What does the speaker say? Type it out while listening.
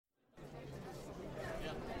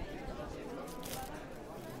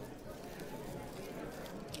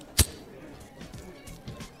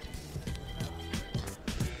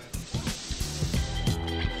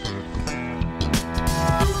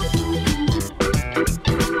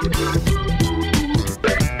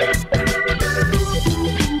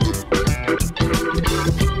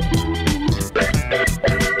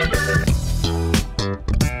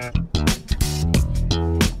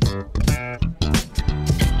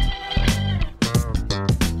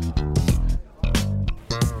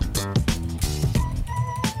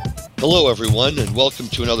Hello, everyone, and welcome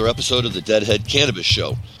to another episode of the Deadhead Cannabis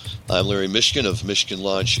Show. I'm Larry Mishkin of Mishkin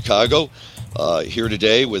Law in Chicago, here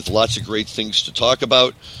today with lots of great things to talk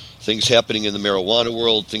about, things happening in the marijuana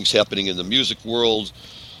world, things happening in the music world,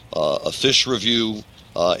 a fish review,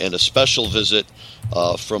 and a special visit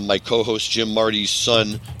from my co-host Jim Marty's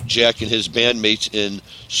son, Jack, and his bandmates in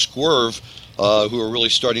Swerve, who are really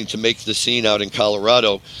starting to make the scene out in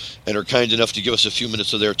Colorado and are kind enough to give us a few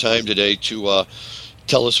minutes of their time today to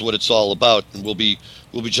tell us what it's all about, and we'll be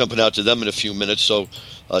jumping out to them in a few minutes, so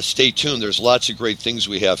stay tuned. There's lots of great things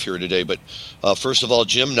we have here today, but first of all,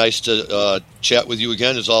 Jim, nice to chat with you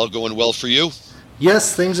again. Is all going well for you?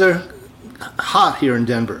 Yes, things are hot here in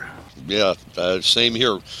Denver. Yeah, same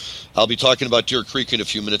here. I'll be talking about Deer Creek in a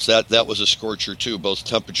few minutes. That was a scorcher too, both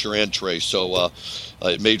temperature and trace, so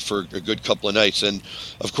it made for a good couple of nights. And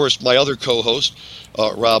of course, my other co-host,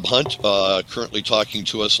 Rob Hunt, currently talking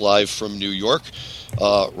to us live from New York.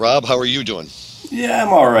 Rob, how are you doing? Yeah,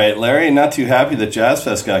 I'm all right, Larry. Not too happy that Jazz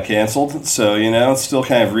Fest got canceled. So, still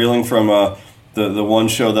kind of reeling from the one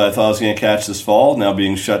show that I thought I was going to catch this fall, now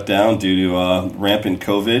being shut down due to rampant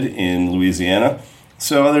COVID in Louisiana.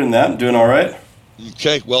 So other than that, I'm doing all right.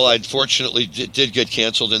 Okay, well, I unfortunately did get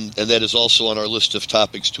canceled, and that is also on our list of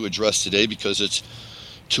topics to address today because it's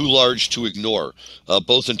too large to ignore,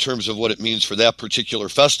 both in terms of what it means for that particular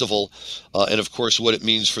festival and, of course, what it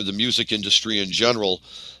means for the music industry in general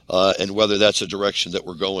and whether that's a direction that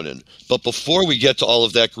we're going in. But before we get to all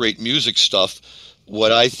of that great music stuff,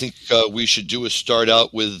 what I think we should do is start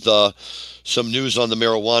out with some news on the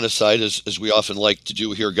marijuana side, as we often like to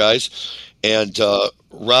do here, guys. And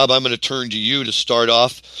Rob, I'm going to turn to you to start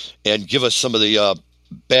off and give us some of the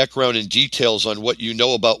background and details on what you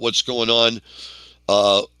know about what's going on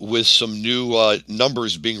with some new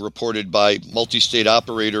numbers being reported by multi-state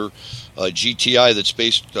operator GTI that's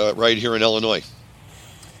based right here in Illinois.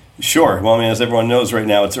 Sure. Well, as everyone knows right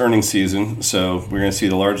now, it's earnings season, so we're going to see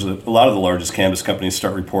a lot of the largest cannabis companies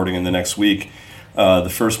start reporting in the next week.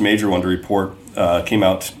 The first major one to report came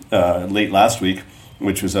out late last week,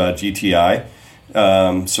 which was GTI.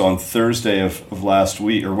 So on Thursday of last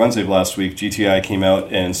week, or Wednesday of last week, GTI came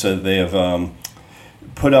out and said that they have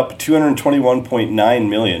put up $221.9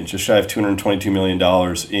 million, just shy of $222 million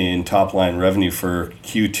in top-line revenue for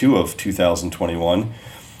Q2 of 2021.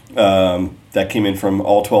 That came in from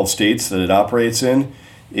all 12 states that it operates in.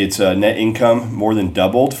 Its net income more than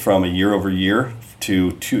doubled from a year over year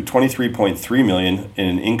to $23.3 million in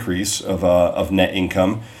an increase of net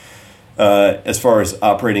income. As far as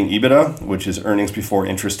operating EBITDA, which is earnings before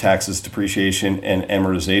interest, taxes, depreciation, and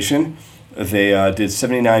amortization, they did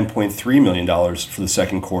 $79.3 million for the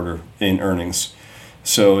second quarter in earnings.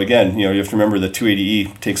 So again, you have to remember that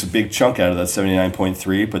 280E takes a big chunk out of that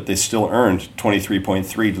 79.3, but they still earned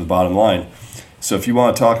 23.3 to the bottom line. So if you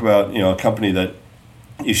want to talk about a company that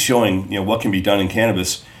is showing what can be done in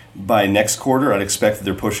cannabis, by next quarter, I'd expect that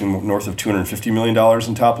they're pushing north of $250 million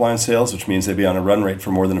in top line sales, which means they'd be on a run rate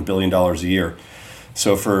for more than $1 billion a year.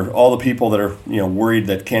 So for all the people that are worried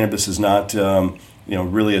that cannabis is not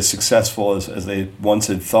really as successful as they once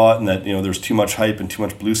had thought, and that there's too much hype and too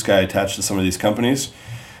much blue sky attached to some of these companies,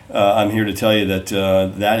 I'm here to tell you that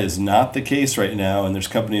that is not the case right now. And there's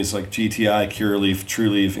companies like GTI, Curaleaf,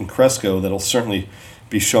 Trulieve, and Cresco that'll certainly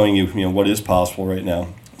be showing you what is possible right now.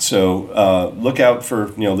 So look out for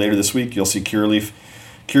later this week. You'll see Curaleaf.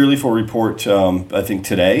 Curaleaf will report I think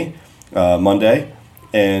today, Monday,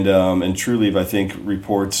 and Trulieve I think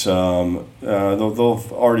reports. They'll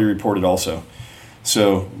already reported also.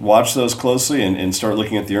 So watch those closely and start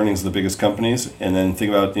looking at the earnings of the biggest companies, and then think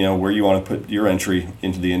about where you want to put your entry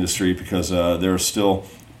into the industry, because there are still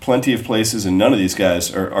plenty of places, and none of these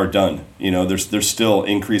guys are done. They're still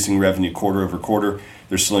increasing revenue quarter over quarter.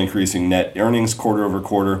 They're still increasing net earnings quarter over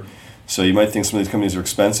quarter. So you might think some of these companies are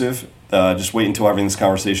expensive. Just wait until having this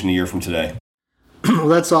conversation a year from today. Well,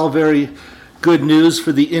 that's all very good news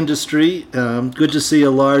for the industry. Good to see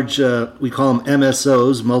a large, we call them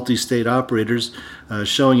MSOs, multi-state operators,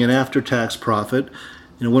 showing an after-tax profit.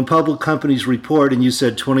 When public companies report, and you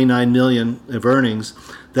said 29 million of earnings,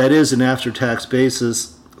 that is an after-tax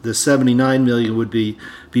basis. The 79 million would be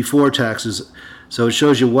before taxes. So it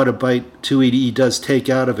shows you what a bite 280E does take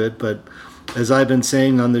out of it. But as I've been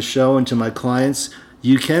saying on the show and to my clients,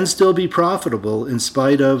 you can still be profitable in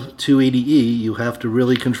spite of 280E. You have to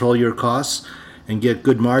really control your costs and get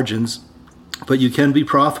good margins. But you can be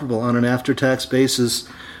profitable on an after-tax basis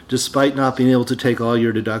despite not being able to take all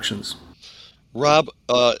your deductions. Rob,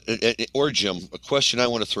 or Jim, a question I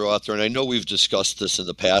want to throw out there, and I know we've discussed this in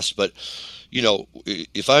the past, but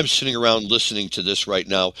if I'm sitting around listening to this right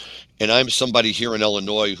now, and I'm somebody here in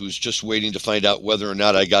Illinois who's just waiting to find out whether or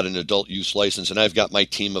not I got an adult use license, and I've got my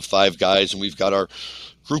team of 5 guys, and we've got our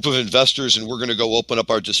group of investors, and we're going to go open up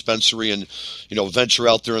our dispensary and, venture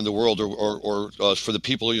out there in the world, or for the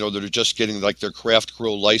people, that are just getting like their craft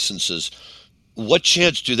grow licenses. What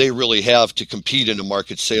chance do they really have to compete in a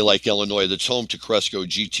market, say, like Illinois, that's home to Cresco,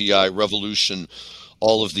 GTI, Revolution,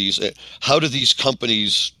 all of these? How do these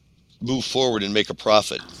companies move forward and make a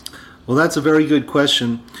profit? Well, that's a very good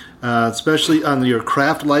question, especially on your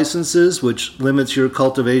craft licenses, which limits your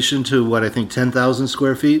cultivation to, what, I think 10,000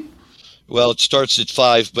 square feet? Well, it starts at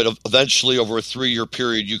 5, but eventually over a 3-year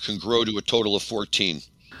period, you can grow to a total of 14.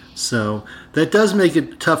 So that does make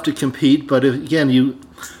it tough to compete, but again,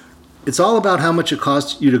 it's all about how much it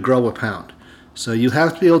costs you to grow a pound. So you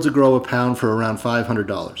have to be able to grow a pound for around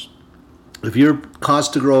 $500. If your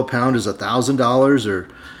cost to grow a pound is $1,000 or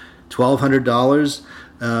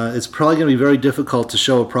 $1,200, it's probably going to be very difficult to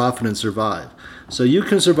show a profit and survive. So you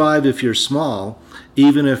can survive if you're small,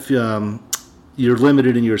 even if you're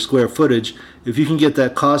limited in your square footage. If you can get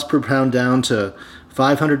that cost per pound down to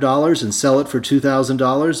 $500 and sell it for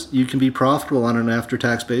 $2,000, you can be profitable on an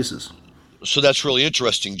after-tax basis. So that's really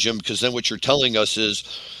interesting, Jim, because then what you're telling us is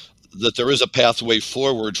that there is a pathway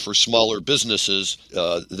forward for smaller businesses.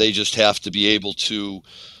 They just have to be able to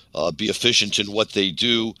be efficient in what they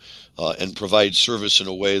do and provide service in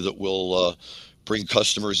a way that will bring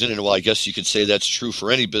customers in. And while I guess you could say that's true for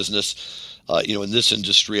any business, in this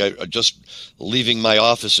industry, I just leaving my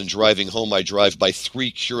office and driving home, I drive by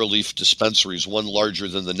 3 Curaleaf dispensaries, one larger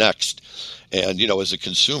than the next. And, as a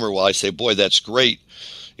consumer, while I say, boy, that's great,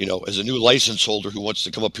 as a new license holder who wants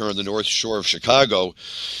to come up here on the North Shore of Chicago,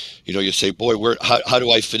 you say, boy, how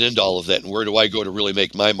do I fit into all of that, and where do I go to really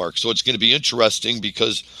make my mark? So it's going to be interesting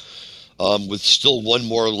because with still one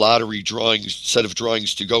more lottery set of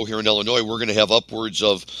drawings to go here in Illinois, we're going to have upwards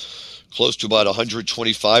of close to about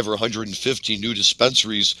 125 or 150 new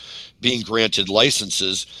dispensaries being granted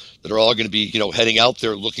licenses that are all going to be, heading out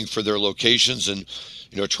there looking for their locations and,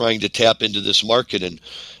 trying to tap into this market. And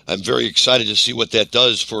I'm very excited to see what that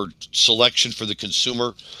does for selection for the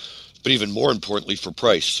consumer, but even more importantly for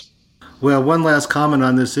price. Well, one last comment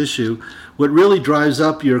on this issue. What really drives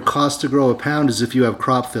up your cost to grow a pound is if you have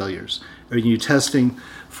crop failures. Are you testing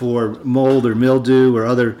for mold or mildew or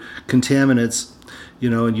other contaminants,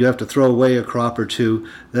 and you have to throw away a crop or two,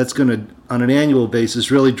 that's going to, on an annual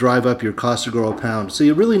basis, really drive up your cost to grow a pound. So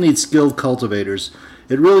you really need skilled cultivators.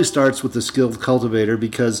 It really starts with the skilled cultivator,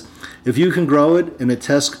 because if you can grow it and it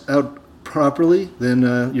tests out properly, then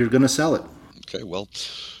you're going to sell it. Okay, well,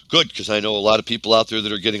 good, because I know a lot of people out there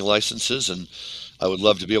that are getting licenses, and I would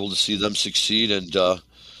love to be able to see them succeed and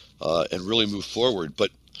really move forward. But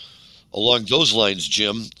along those lines,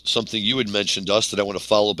 Jim, something you had mentioned to us that I want to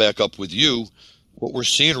follow back up with you. What we're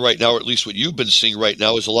seeing right now, or at least what you've been seeing right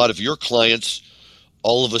now, is a lot of your clients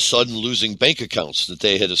all of a sudden losing bank accounts that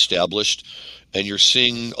they had established, and you're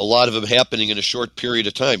seeing a lot of them happening in a short period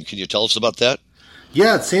of time. Can you tell us about that?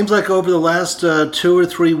 Yeah, it seems like over the last 2 or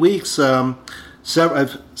 3 weeks,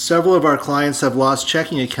 several of our clients have lost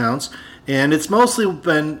checking accounts, and it's mostly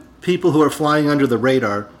been people who are flying under the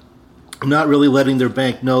radar, not really letting their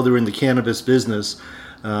bank know they're in the cannabis business.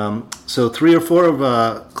 So 3 or 4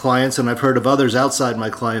 of clients, and I've heard of others outside my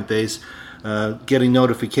client base, getting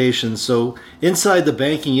notifications. So inside the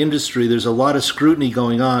banking industry, there's a lot of scrutiny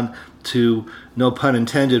going on to, no pun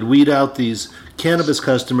intended, weed out these cannabis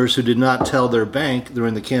customers who did not tell their bank they're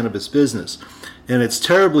in the cannabis business. And it's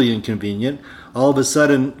terribly inconvenient. All of a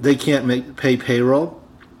sudden, they can't pay payroll.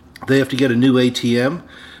 They have to get a new ATM.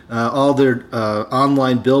 All their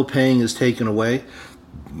online bill paying is taken away.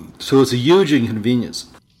 So it's a huge inconvenience.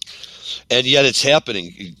 And yet it's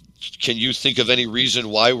happening. Can you think of any reason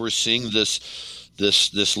why we're seeing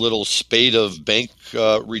this little spate of bank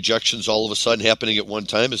rejections all of a sudden happening at one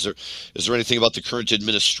time? Is there anything about the current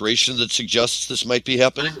administration that suggests this might be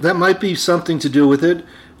happening? That might be something to do with it,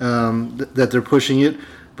 that they're pushing it.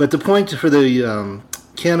 But the point for the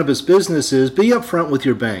cannabis business is be upfront with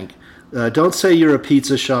your bank. Don't say you're a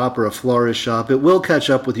pizza shop or a florist shop. It will catch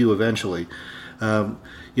up with you eventually.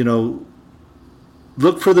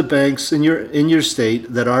 Look for the banks in your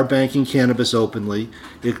state that are banking cannabis openly.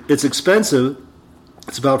 It's expensive.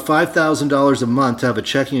 It's about $5,000 a month to have a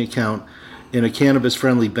checking account in a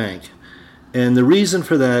cannabis-friendly bank. And the reason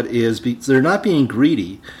for that is they're not being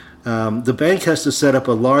greedy. The bank has to set up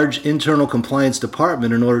a large internal compliance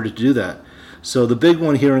department in order to do that. So the big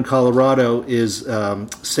one here in Colorado is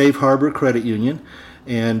Safe Harbor Credit Union,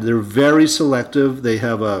 and they're very selective. They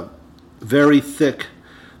have a very thick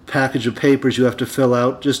package of papers you have to fill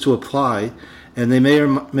out just to apply, and they may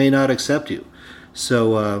or may not accept you.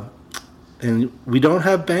 So, and we don't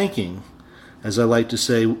have banking, as I like to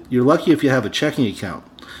say. You're lucky if you have a checking account.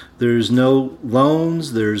 There's no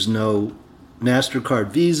loans, there's no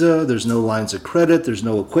MasterCard Visa, there's no lines of credit, there's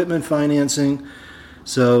no equipment financing.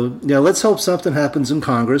 So, yeah, let's hope something happens in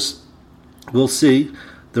Congress. We'll see.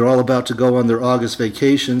 They're all about to go on their August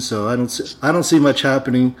vacation, so I don't see much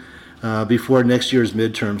happening before next year's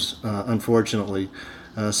midterms, unfortunately.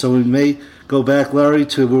 So we may go back, Larry,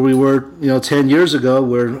 to where we were, 10 years ago,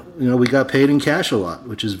 where we got paid in cash a lot,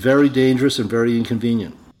 which is very dangerous and very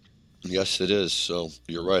inconvenient. Yes, it is. So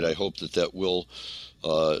you're right. I hope that will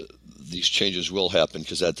these changes will happen,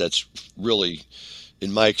 because that's really,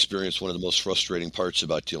 in my experience, one of the most frustrating parts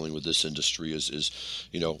about dealing with this industry is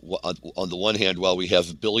on the one hand, while we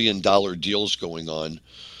have billion-dollar deals going on,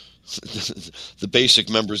 the basic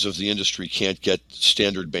members of the industry can't get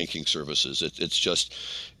standard banking services.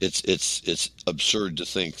 It's absurd to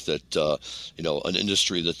think that an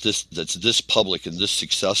industry that's this public and this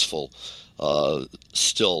successful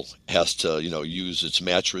still has to use its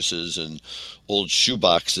mattresses and old shoe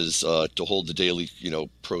boxes to hold the daily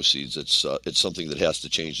proceeds. It's something that has to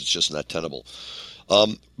change. It's just not tenable.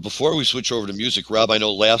 Before we switch over to music, Rob, I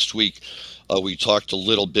know last week we talked a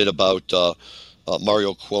little bit about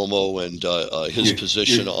Mario Cuomo and his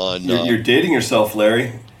position on. You're dating yourself,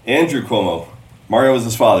 Larry. Andrew Cuomo. Mario was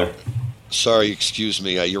his father. Sorry, excuse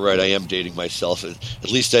me. You're right. I am dating myself.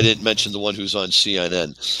 At least I didn't mention the one who's on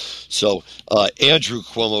CNN. So Andrew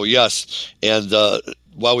Cuomo, yes. And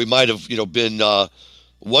while we might have been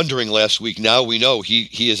wondering last week, now we know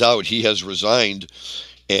he is out. He has resigned.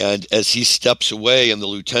 And as he steps away, and the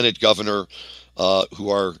lieutenant governor, who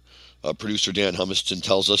our producer Dan Humiston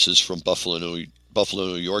tells us is from Buffalo,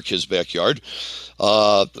 New York, his backyard.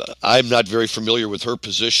 I'm not very familiar with her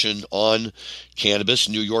position on cannabis.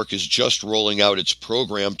 New York is just rolling out its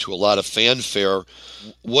program to a lot of fanfare.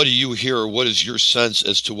 What do you hear? What is your sense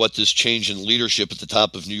as to what this change in leadership at the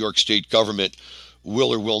top of New York State government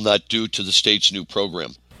will or will not do to the state's new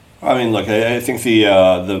program? I mean, look, I think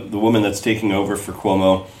the woman that's taking over for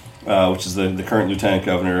Cuomo, which is the current lieutenant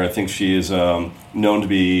governor, I think she is known to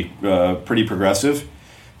be pretty progressive.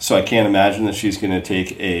 So I can't imagine that she's going to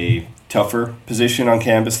take a tougher position on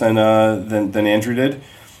cannabis than Andrew did.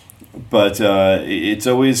 But it's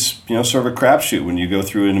always sort of a crapshoot when you go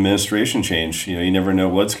through an administration change. You never know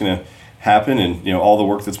what's going to happen, and all the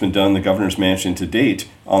work that's been done in the governor's mansion to date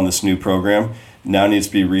on this new program now needs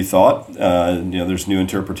to be rethought. There's new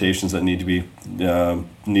interpretations that need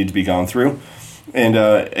to be gone through. And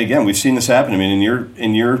again, we've seen this happen. I mean,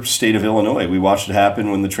 in your state of Illinois, we watched it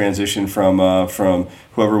happen when the transition from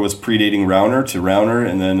whoever was predating Rauner to Rauner,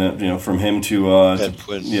 and then from him to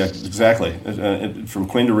Quinn. Yeah, exactly, from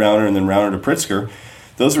Quinn to Rauner, and then Rauner to Pritzker.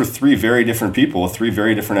 Those were three very different people with three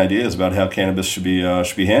very different ideas about how cannabis should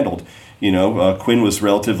be handled. Quinn was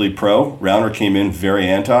relatively pro. Rauner came in very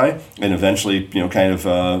anti, and eventually kind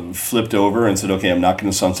of flipped over and said, okay, I'm not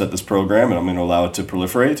going to sunset this program, and I'm going to allow it to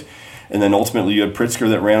proliferate. And then ultimately you had Pritzker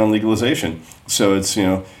that ran on legalization. So it's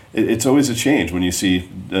it's always a change when you see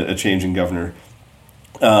a change in governor.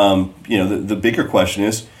 The bigger question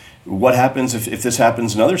is, what happens if this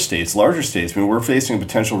happens in other states, larger states? I mean, we're facing a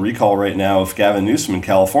potential recall right now of Gavin Newsom in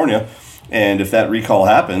California, and if that recall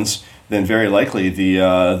happens, then very likely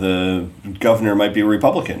the governor might be a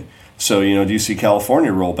Republican. So do you see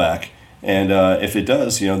California roll back? And if it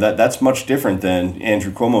does, that's much different than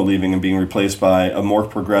Andrew Cuomo leaving and being replaced by a more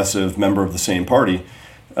progressive member of the same party.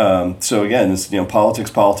 So again, it's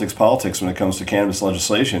politics when it comes to cannabis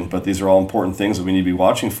legislation. But these are all important things that we need to be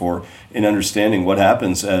watching for in understanding what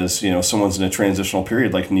happens as someone's in a transitional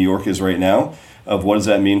period like New York is right now. Of what does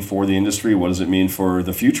that mean for the industry? What does it mean for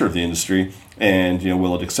the future of the industry? And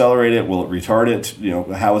will it accelerate it? Will it retard it?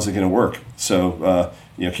 How is it going to work? So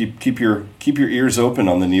keep your ears open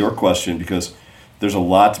on the New York question, because there's a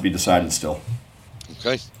lot to be decided still.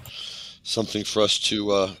 Okay, something for us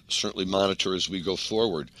to certainly monitor as we go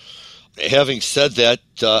forward. Having said that,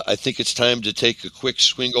 I think it's time to take a quick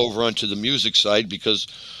swing over onto the music side, because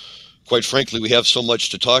quite frankly, we have so much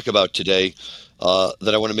to talk about today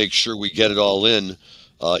that I want to make sure we get it all in,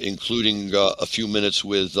 including a few minutes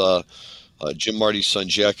with Jim Marty's son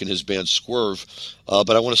Jack and his band Swerve. But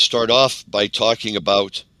I want to start off by talking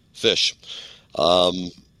about Phish.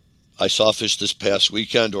 I saw Phish this past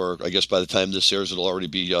weekend, or I guess by the time this airs, it'll already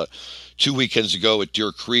be 2 weekends ago at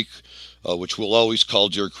Deer Creek, which we'll always call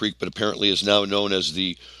Deer Creek, but apparently is now known as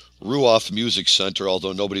the Ruoff Music Center,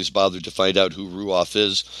 although nobody's bothered to find out who Ruoff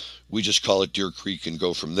is. we just call it Deer Creek and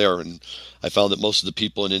go from there. And I found that most of the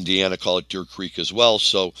people in Indiana call it Deer Creek as well,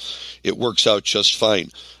 so it works out just fine.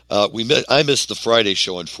 I missed the Friday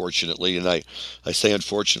show, unfortunately, and I say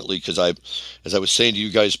unfortunately because as I was saying to you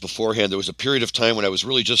guys beforehand, there was a period of time when I was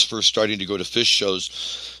really just first starting to go to Phish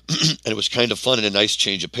shows, and it was kind of fun and a nice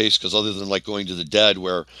change of pace, because other than like going to the Dead,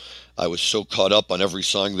 where I was so caught up on every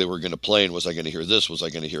song they were going to play, and was I going to hear this, was I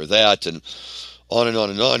going to hear that, and on and on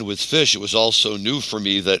and on. With Phish, it was all so new for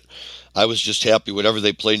me that I was just happy whatever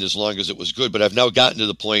they played as long as it was good. But I've now gotten to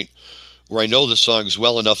the point where I know the songs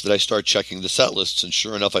well enough that I start checking the set lists, and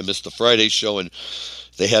sure enough, I missed the Friday show, and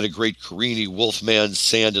they had a great Carini, Wolfman,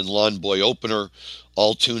 Sand, and Lawn Boy opener,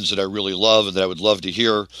 all tunes that I really love and that I would love to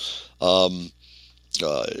hear, and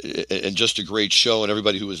just a great show, and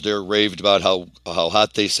everybody who was there raved about how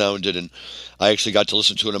hot they sounded, and I actually got to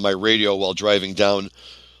listen to it on my radio while driving down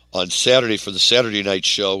on Saturday for the Saturday night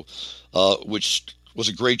show, which was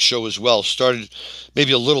a great show as well. Started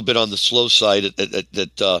maybe a little bit on the slow side,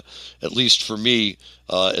 at least for me,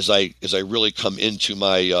 as I really come into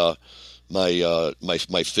my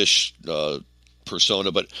Phish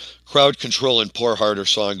persona. But Crowd Control and Pour Heart are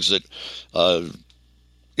songs that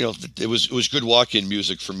it was good walk-in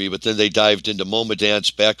music for me. But then they dived into MoMA Dance,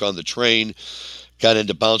 Back on the Train, got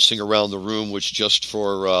into Bouncing Around the Room, which just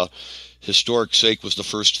for historic sake was the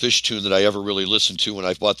first Phish tune that I ever really listened to when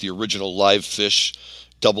I bought the original live Phish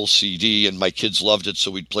double CD, and my kids loved it,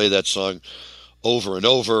 so we'd play that song over and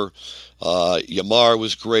over. Yamar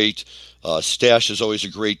was great. Stash is always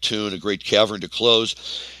a great tune, a great cavern to close.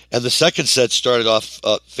 And the second set started off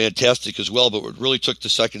fantastic as well, but what really took the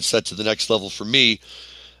second set to the next level for me,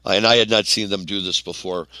 and I had not seen them do this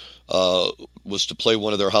before, was to play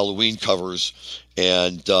one of their Halloween covers,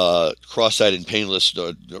 and Cross-Eyed and Painless,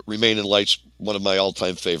 Remain in Light's one of my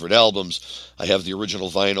all-time favorite albums. I have the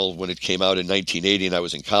original vinyl when it came out in 1980, and I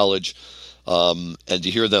was in college, and to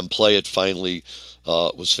hear them play it finally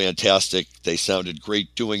was fantastic. They sounded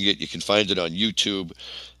great doing it. You can find it on YouTube.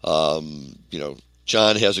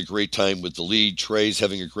 John has a great time with the lead, Trey's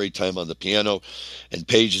having a great time on the piano, and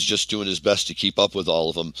Page is just doing his best to keep up with all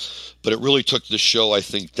of them. But it really took the show, I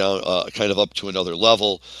think, down kind of up to another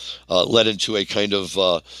level, led into a kind of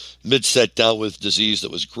mid-set Down with Disease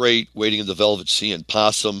that was great, Waiting in the Velvet Sea and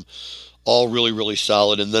Possum, all really, really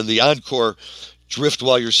solid. And then the encore, Drift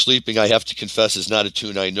While You're Sleeping, I have to confess, is not a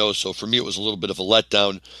tune I know, so for me it was a little bit of a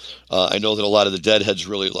letdown. I know that a lot of the Deadheads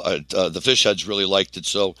really, the Phish heads really liked it,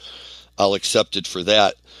 so I'll accept it for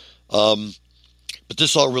that. But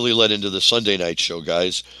this all really led into the Sunday night show,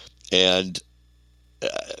 guys. And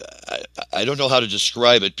I don't know how to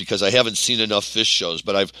describe it because I haven't seen enough Phish shows,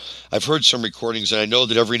 but I've heard some recordings, and I know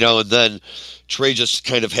that every now and then Trey just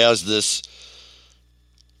kind of has this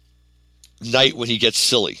night when he gets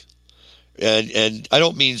silly. And I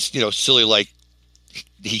don't mean, silly like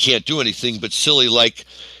he can't do anything, but silly like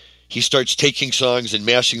he starts taking songs and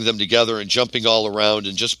mashing them together and jumping all around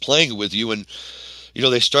and just playing with you. And,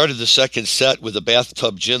 they started the second set with a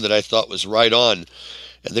Bathtub Gin that I thought was right on.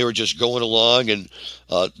 And they were just going along and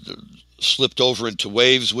slipped over into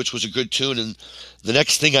Waves, which was a good tune. And the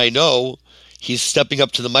next thing I know, he's stepping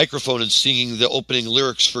up to the microphone and singing the opening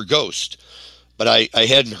lyrics for Ghost. But I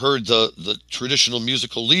hadn't heard the traditional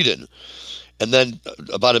musical lead-in. And then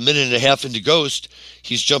about a minute and a half into Ghost,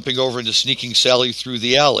 he's jumping over into Sneaking Sally Through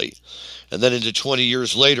the Alley, and then into 20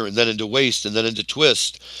 Years Later, and then into Waste, and then into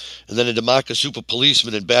Twist, and then into Makasupa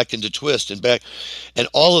Policeman, and back into Twist, and back, and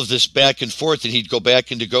all of this back and forth, and he'd go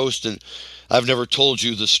back into Ghost, and I've never told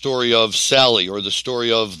you the story of Sally, or the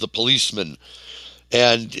story of the policeman,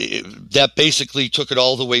 and that basically took it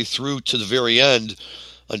all the way through to the very end,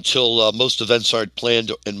 until most events aren't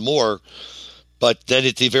planned and more. But then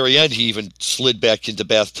at the very end, he even slid back into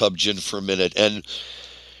Bathtub Gin for a minute. And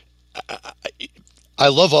I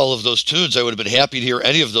love all of those tunes. I would have been happy to hear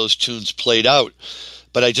any of those tunes played out.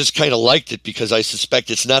 But I just kind of liked it because I suspect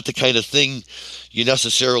it's not the kind of thing you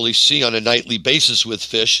necessarily see on a nightly basis with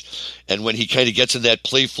Phish. And when he kind of gets in that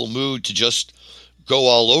playful mood to just go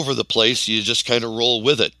all over the place, you just kind of roll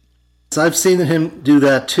with it. So I've seen him do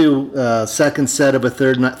that too, second set of a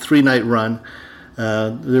three-night run.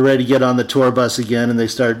 They're ready to get on the tour bus again, and they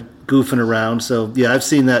start goofing around. So, yeah, I've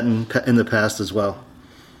seen that in the past as well.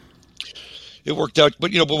 It worked out,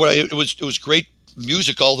 but it was great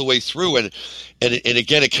music all the way through, and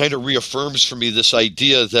again, it kind of reaffirms for me this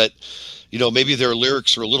idea that maybe their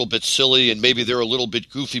lyrics are a little bit silly and maybe they're a little bit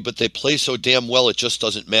goofy, but they play so damn well it just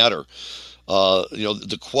doesn't matter.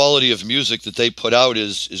 The quality of music that they put out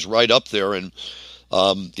is right up there, and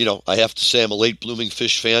I have to say I'm a late blooming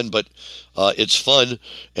Phish fan, but it's fun,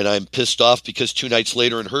 and I'm pissed off because 2 nights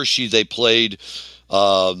later in Hershey they played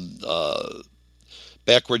Um,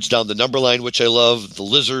 Backwards Down the Number Line, which I love, The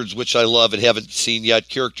Lizards, which I love and haven't seen yet,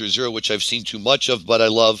 Character Zero, which I've seen too much of, but I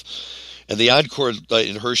love, and the encore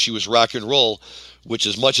in Hershey was Rock and Roll, which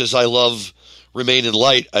as much as I love Remain in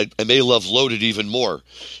Light, I may love Loaded even more,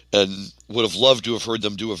 and would have loved to have heard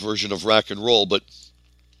them do a version of Rock and Roll, but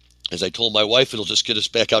as I told my wife, it'll just get us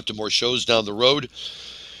back out to more shows down the road,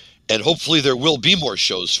 and hopefully there will be more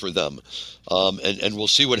shows for them, and we'll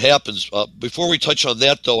see what happens. Before we touch on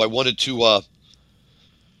that, though, I wanted to...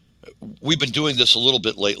 we've been doing this a little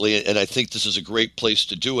bit lately, and I think this is a great place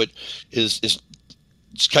to do it, is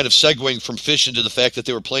it's kind of segueing from Phish into the fact that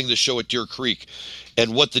they were playing the show at Deer Creek,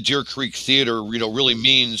 and what the Deer Creek Theater, really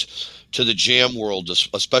means to the jam world,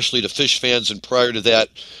 especially to Phish fans, and prior to that,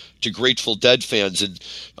 to Grateful Dead fans. And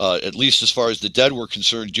at least as far as the Dead were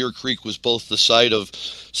concerned, Deer Creek was both the site of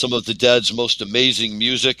some of the Dead's most amazing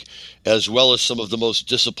music, as well as some of the most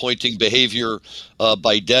disappointing behavior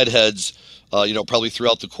by Deadheads, probably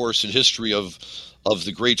throughout the course and history of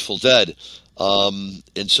the Grateful Dead.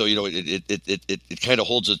 And so, it kind of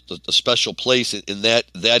holds a special place in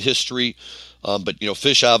that history. But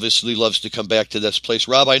Phish obviously loves to come back to this place.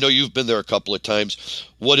 Rob, I know you've been there a couple of times.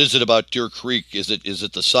 What is it about Deer Creek? Is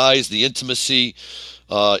it the size, the intimacy?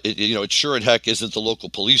 It sure and heck isn't the local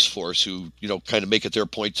police force who kind of make it their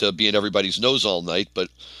point to be in everybody's nose all night. But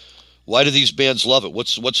why do these bands love it?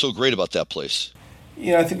 What's so great about that place?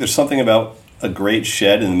 I think there's something about a great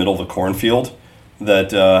shed in the middle of a cornfield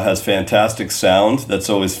that has fantastic sound. That's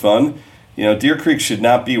always fun. Deer Creek should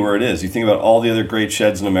not be where it is. You think about all the other great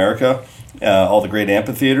sheds in America, all the great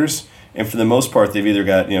amphitheaters, and for the most part, they've either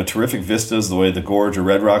got terrific vistas the way the Gorge or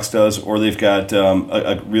Red Rocks does, or they've got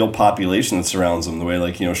a real population that surrounds them the way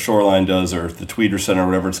like Shoreline does, or the Tweeder Center, or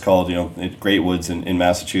whatever it's called. At Great Woods in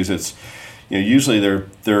Massachusetts. Usually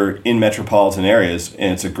they're in metropolitan areas,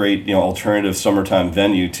 and it's a great alternative summertime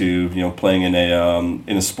venue to playing in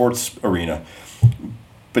a sports arena.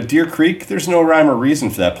 But Deer Creek, there's no rhyme or reason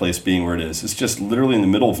for that place being where it is. It's just literally in the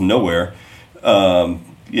middle of nowhere. You're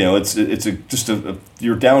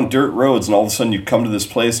down dirt roads, and all of a sudden you come to this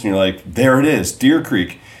place, and you're like, there it is, Deer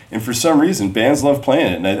Creek. And for some reason, bands love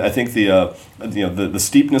playing it. And I think the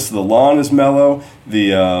steepness of the lawn is mellow.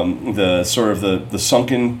 The sort of the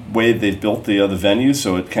sunken way they've built the venue,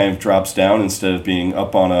 so it kind of drops down instead of being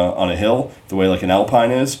up on a hill, the way like an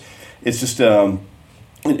Alpine is. It's just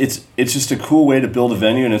it's just a cool way to build a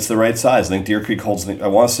venue, and it's the right size. I think Deer Creek holds, I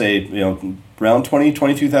want to say, around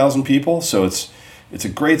 22,000 people. So it's a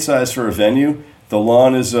great size for a venue. The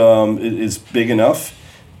lawn is big enough,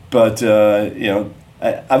 but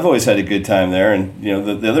I've always had a good time there, and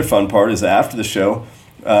the other fun part is that after the show,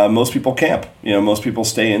 most people camp. Most people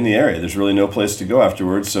stay in the area. There's really no place to go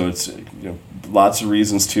afterwards, so it's lots of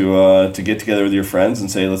reasons to get together with your friends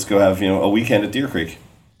and say, let's go have a weekend at Deer Creek.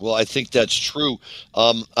 Well, I think that's true.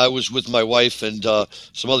 I was with my wife and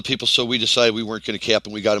some other people, so we decided we weren't going to camp,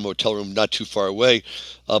 and we got a motel room not too far away.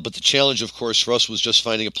 But the challenge, of course, for us was just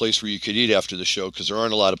finding a place where you could eat after the show, because there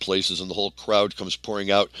aren't a lot of places, and the whole crowd comes pouring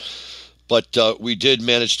out. But we did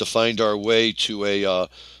manage to find our way to a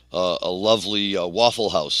lovely Waffle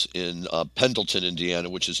House in Pendleton, Indiana,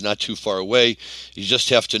 which is not too far away. You just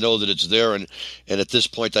have to know that it's there. And at this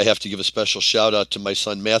point, I have to give a special shout out to my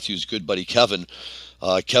son Matthew's good buddy Kevin.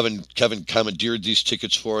 Kevin commandeered these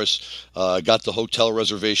tickets for us, got the hotel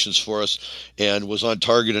reservations for us, and was on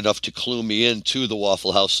target enough to clue me into the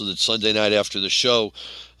Waffle House so that Sunday night after the show,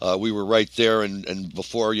 we were right there, and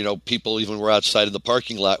before people even were outside in the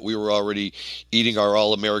parking lot, we were already eating our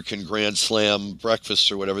All-American Grand Slam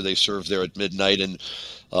breakfasts or whatever they serve there at midnight. And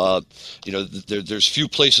there's few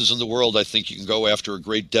places in the world I think you can go after a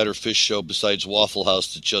great Dead or Phish show besides Waffle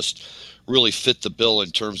House that just really fit the bill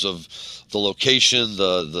in terms of the location,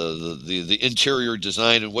 the interior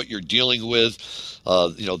design, and what you're dealing with.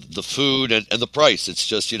 The food and the price. It's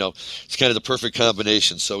just, it's kind of the perfect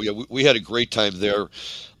combination. So yeah, we had a great time there.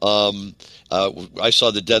 I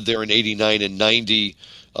saw the Dead there in 89 and 90,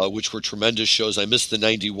 which were tremendous shows. I missed the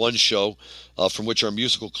 91 show, from which our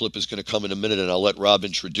musical clip is going to come in a minute, and I'll let Rob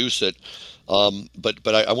introduce it. But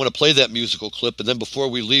I want to play that musical clip, and then before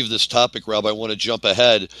we leave this topic, Rob, I want to jump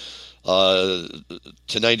ahead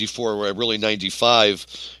to 94, or really 95,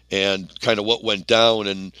 and kind of what went down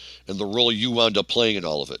and the role you wound up playing in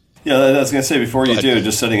all of it. Yeah, I was going to say, before you do,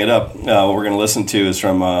 just setting it up, what we're going to listen to is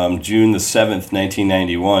from June the 7th,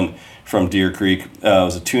 1991, from Deer Creek. It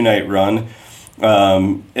was a 2-night run.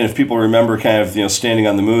 And if people remember kind of, Standing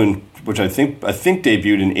on the Moon, which I think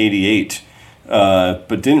debuted in 88,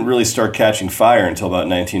 but didn't really start catching fire until about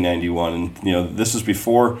 1991. And, this was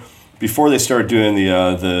before before they started doing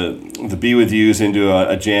the Be With Yous into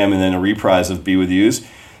a jam and then a reprise of Be With Yous,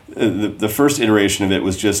 the first iteration of it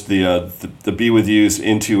was just the Be With Yous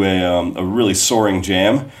into a really soaring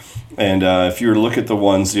jam. And if you were to look at the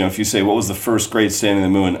ones, if you say what was the first great Standing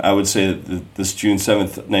on the Moon, I would say that this June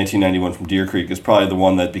 7th, 1991 from Deer Creek is probably the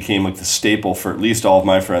one that became like the staple for at least all of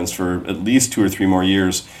my friends for at least 2 or 3 more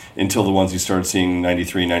years until the ones you started seeing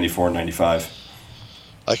 93, 94, and 95.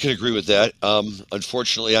 I can agree with that.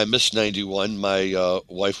 Unfortunately, I missed 91. My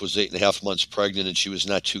wife was 8.5 months pregnant, and she was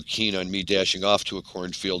not too keen on me dashing off to a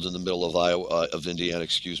cornfield in the middle of Indiana,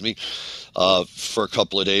 for a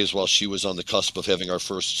couple of days while she was on the cusp of having our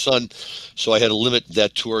first son. So I had to limit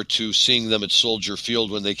that tour to seeing them at Soldier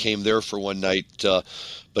Field when they came there for one night,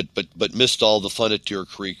 but missed all the fun at Deer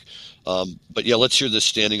Creek. But yeah, let's hear this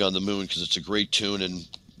Standing on the Moon because it's a great tune, and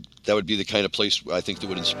that would be the kind of place I think that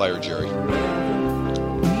would inspire Jerry.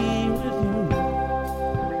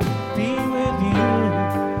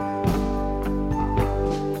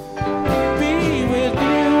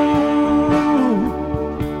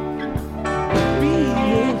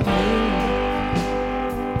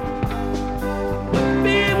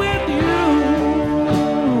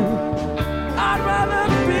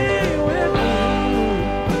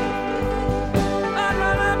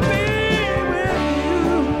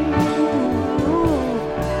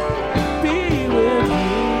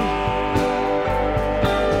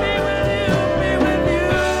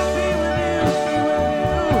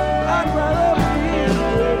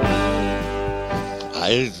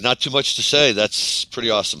 Not too much to say. That's pretty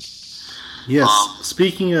awesome. Yes.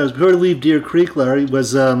 Speaking of, before we leave Deer Creek, Larry,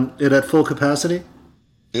 was it at full capacity?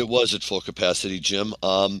 It was at full capacity, Jim.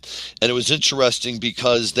 And it was interesting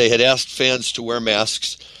because they had asked fans to wear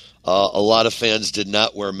masks. A lot of fans did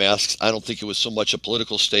not wear masks. I don't think it was so much a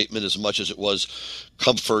political statement as much as it was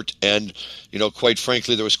comfort. And, quite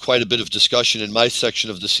frankly, there was quite a bit of discussion in my section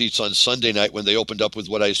of the seats on Sunday night when they opened up with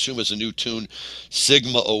what I assume is a new tune,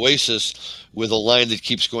 Sigma Oasis, with a line that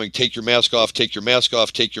keeps going, take your mask off, take your mask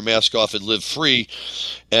off, take your mask off, and live free.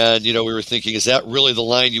 And, we were thinking, is that really the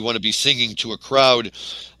line you want to be singing to a crowd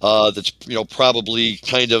that's, probably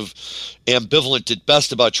kind of ambivalent at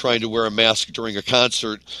best about trying to wear a mask during a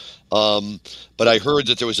concert? But I heard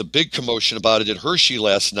that there was a big commotion about it at Hershey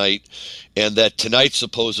last night, and that tonight,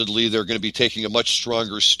 supposedly, they're going to be taking a much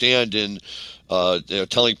stronger stand in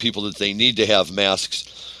telling people that they need to have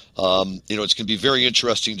masks. It's going to be very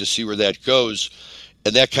interesting to see where that goes.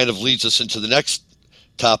 And that kind of leads us into the next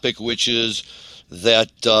topic, which is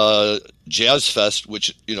that Jazz Fest,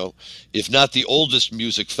 which, if not the oldest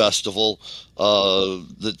music festival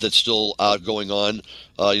that's still going on,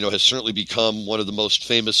 has certainly become one of the most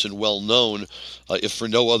famous and well-known, if for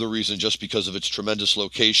no other reason, just because of its tremendous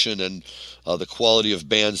location and the quality of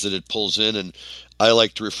bands that it pulls in. And I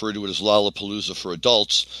like to refer to it as Lollapalooza for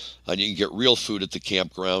adults. And you can get real food at the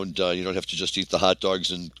campground. You don't have to just eat the hot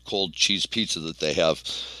dogs and cold cheese pizza that they have.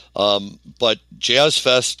 But Jazz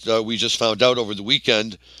Fest, we just found out over the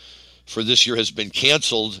weekend, for this year has been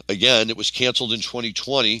canceled again. It was canceled in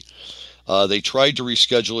 2020. They tried to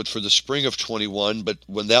reschedule it for the spring of 21, but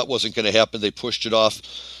when that wasn't going to happen, they pushed it off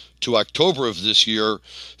to October of this year,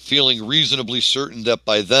 feeling reasonably certain that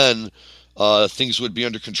by then things would be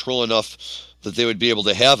under control enough that they would be able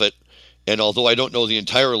to have it. And although I don't know the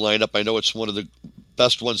entire lineup, I know it's one of the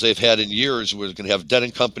best ones they've had in years. We're going to have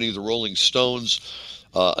Dead & Company, the Rolling Stones,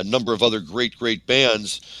 a number of other great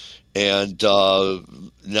bands. And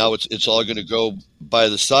now it's all going to go by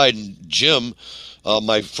the side. And Jim,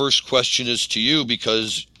 my first question is to you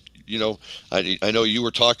because, I know you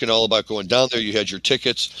were talking all about going down there. You had your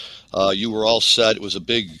tickets. You were all set. It was a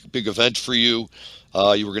big event for you.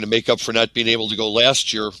 You were going to make up for not being able to go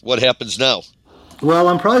last year. What happens now? Well,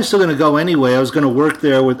 I'm probably still going to go anyway. I was going to work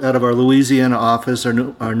there out of our Louisiana office,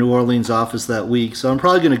 our New Orleans office that week. So I'm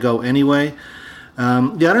probably going to go anyway. I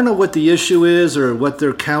don't know what the issue is or what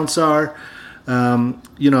their counts are.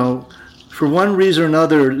 For one reason or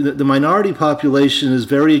another, the minority population is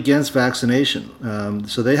very against vaccination.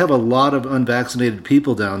 So they have a lot of unvaccinated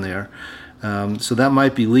people down there. So that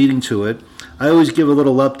might be leading to it. I always give a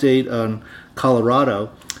little update on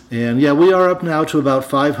Colorado. And yeah, we are up now to about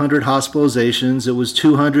 500 hospitalizations. It was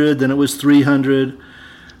 200, then it was 300,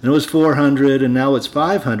 then it was 400, and now it's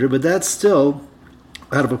 500. But that's still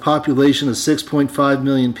out of a population of 6.5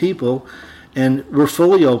 million people. And we're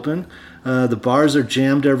fully open. The bars are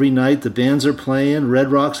jammed every night. The bands are playing.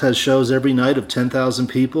 Red Rocks has shows every night of 10,000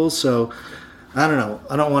 people. So I don't know.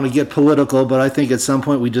 I don't want to get political, but I think at some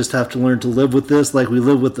point we just have to learn to live with this like we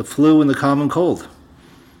live with the flu and the common cold.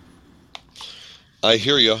 I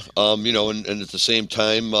hear you. And at the same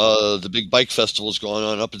time, the big bike festival is going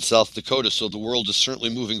on up in South Dakota, so the world is certainly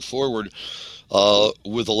moving forward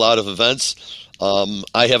with a lot of events.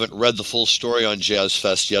 I haven't read the full story on Jazz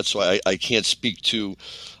Fest yet, so I can't speak to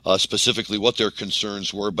specifically what their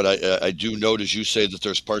concerns were, but I do note, as you say, that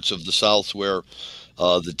there's parts of the South where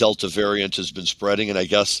the Delta variant has been spreading, and I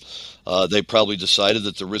guess they probably decided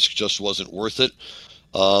that the risk just wasn't worth it.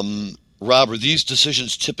 Rob, are these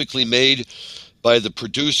decisions typically made by the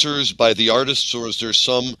producers, by the artists, or is there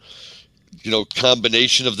some,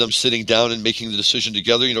 combination of them sitting down and making the decision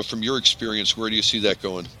together? From your experience, where do you see that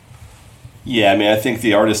going? Yeah, I mean, I think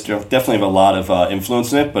the artists definitely have a lot of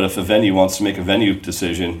influence in it, but if a venue wants to make a venue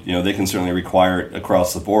decision, they can certainly require it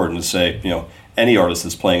across the board and say, any artist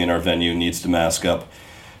that's playing in our venue needs to mask up.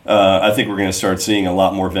 I think we're going to start seeing a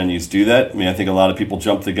lot more venues do that. I mean, I think a lot of people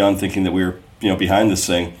jumped the gun thinking that we were, behind this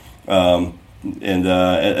thing.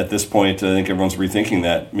 At this point, I think everyone's rethinking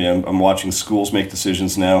that. I mean, I'm watching schools make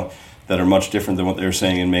decisions now that are much different than what they were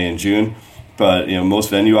saying in May and June. But most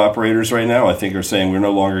venue operators right now, I think, are saying we're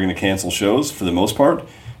no longer going to cancel shows for the most part.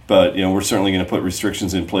 But we're certainly going to put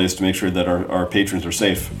restrictions in place to make sure that our patrons are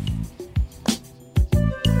safe.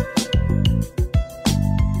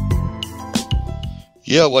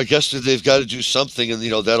 Yeah, well, I guess they've got to do something, and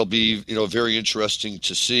that'll be very interesting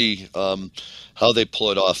to see how they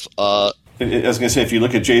pull it off. I was going to say, if you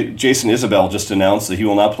look at Jason Isbell just announced that he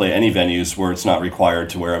will not play any venues where it's not required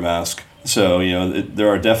to wear a mask. So there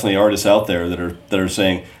are definitely artists out there that are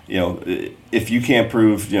saying, if you can't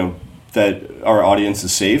prove that our audience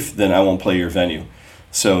is safe, then I won't play your venue.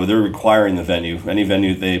 So they're requiring the venue, any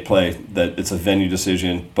venue they play, that it's a venue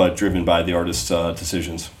decision, but driven by the artist's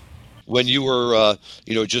decisions. When you were,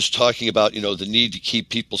 just talking about, the need to keep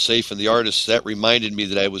people safe and the artists, that reminded me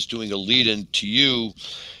that I was doing a lead-in to you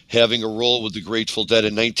having a role with the Grateful Dead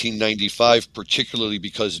in 1995, particularly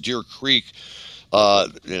because Deer Creek,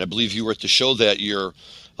 and I believe you were at the show that year,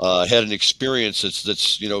 had an experience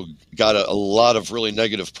that's got a lot of really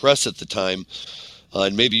negative press at the time.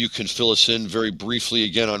 And maybe you can fill us in very briefly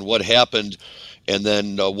again on what happened, and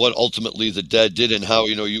then what ultimately the Dead did, and how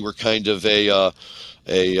you were kind of a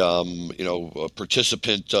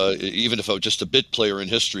participant, even if just a bit player in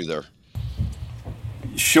history there.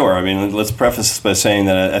 Sure. I mean, let's preface this by saying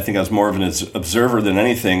that I think I was more of an observer than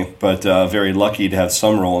anything, but very lucky to have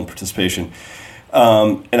some role in participation.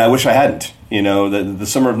 And I wish I hadn't. The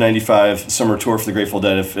summer of '95 summer tour for the Grateful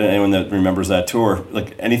Dead, if anyone that remembers that tour,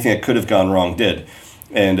 like anything that could have gone wrong did.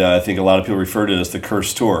 And I think a lot of people refer to it as the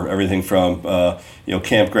cursed tour. Everything from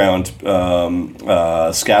campground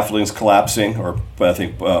scaffoldings collapsing, or I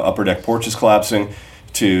think upper deck porches collapsing,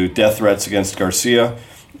 to death threats against Garcia,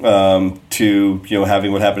 to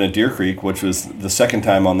having what happened at Deer Creek, which was the second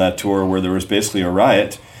time on that tour where there was basically a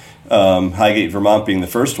riot. Highgate, Vermont being the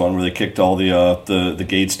first one, where they kicked all the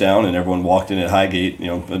gates down and everyone walked in at Highgate.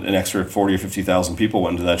 An extra 40 or 50,000 people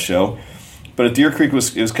went to that show. But at Deer Creek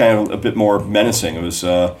it was kind of a bit more menacing. It was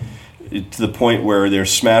to the point where they're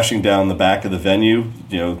smashing down the back of the venue,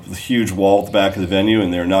 the huge wall at the back of the venue,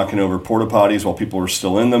 and they're knocking over porta potties while people were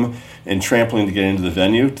still in them and trampling to get into the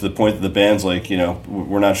venue, to the point that the band's like,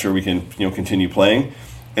 we're not sure we can continue playing.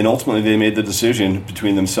 And ultimately they made the decision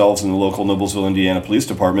between themselves and the local Noblesville, Indiana Police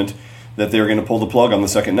Department that they were going to pull the plug on the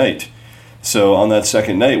second night. So on that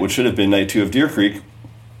second night, which should have been night 2 of Deer Creek,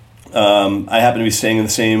 I happened to be staying in the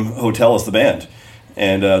same hotel as the band.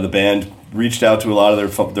 And the band reached out to a lot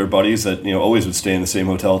of their buddies that always would stay in the same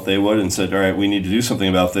hotel that they would, and said, all right, we need to do something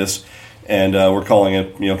about this. And we're calling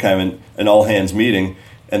it kind of an all-hands meeting.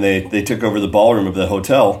 And they took over the ballroom of the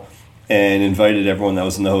hotel and invited everyone that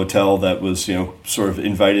was in the hotel that was, sort of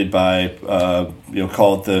invited by,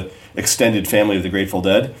 call it the extended family of the Grateful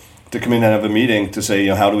Dead, to come in and have a meeting to say,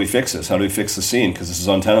 how do we fix this? How do we fix the scene? Because this is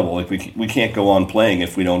untenable. Like we can't go on playing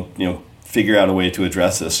if we don't, figure out a way to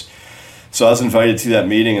address this. So I was invited to that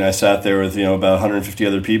meeting, and I sat there with, about 150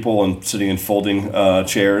 other people, and sitting in folding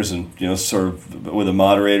chairs, and, sort of with a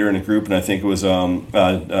moderator and a group. And I think it was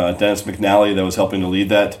Dennis McNally that was helping to lead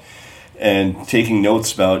that, and taking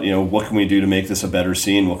notes about, what can we do to make this a better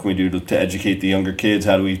scene? What can we do to educate the younger kids?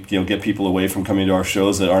 How do we, get people away from coming to our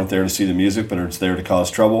shows that aren't there to see the music, but are there to cause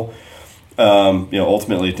trouble?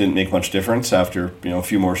 Ultimately, it didn't make much difference. After, a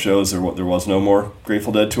few more shows, there was no more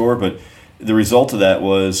Grateful Dead tour, but the result of that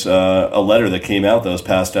was a letter that came out that was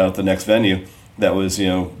passed out at the next venue that was,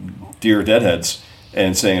 Dear Deadheads,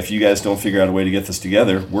 and saying, if you guys don't figure out a way to get this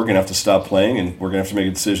together, we're going to have to stop playing, and we're going to have to make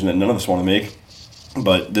a decision that none of us want to make.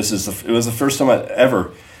 But it was the first time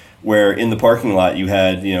ever where in the parking lot you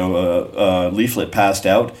had, a leaflet passed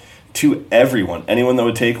out to everyone, anyone that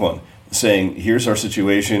would take one, saying, "Here's our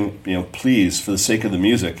situation. Please, for the sake of the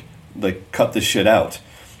music, like cut this shit out."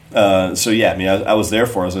 So yeah, I mean, I was there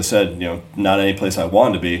for, as I said, not any place I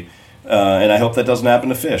wanted to be, and I hope that doesn't happen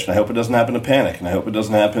to Phish, and I hope it doesn't happen to Panic, and I hope it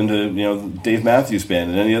doesn't happen to Dave Matthews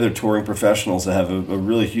Band and any other touring professionals that have a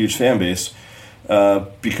really huge fan base,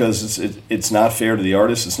 because it's not fair to the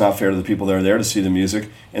artists, it's not fair to the people that are there to see the music,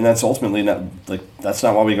 and that's ultimately that's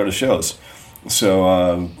not why we go to shows. So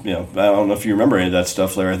I don't know if you remember any of that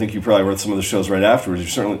stuff, Larry. I think you probably were at some of the shows right afterwards.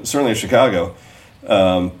 You're certainly in Chicago.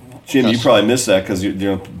 Jim, Yes. You probably missed that because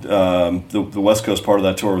the West Coast part of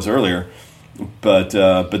that tour was earlier, but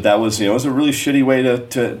that was it was a really shitty way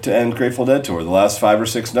to end Grateful Dead tour. The last 5 or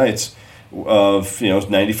 6 nights of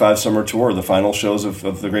 95 summer tour, the final shows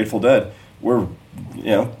of the Grateful Dead were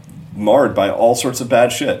marred by all sorts of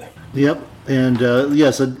bad shit. Yep. And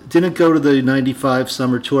yes, I didn't go to the 95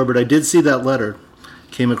 summer tour, but I did see that letter.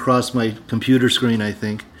 Came across my computer screen, I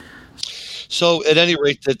think. So, at any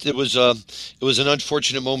rate, that it was an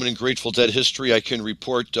unfortunate moment in Grateful Dead history. I can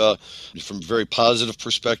report from a very positive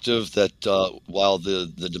perspective that while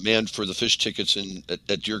the demand for the Phish tickets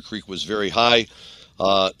at Deer Creek was very high,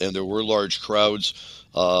 and there were large crowds,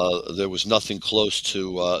 there was nothing close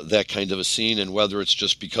to that kind of a scene. And whether it's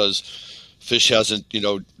just because Phish hasn't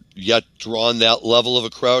yet drawn that level of a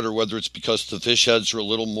crowd, or whether it's because the Phish heads are a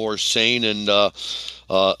little more sane and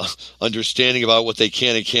understanding about what they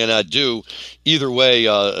can and cannot do. Either way,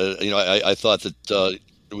 I thought that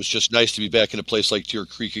it was just nice to be back in a place like Deer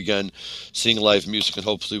Creek again, seeing live music, and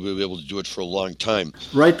hopefully we'll be able to do it for a long time.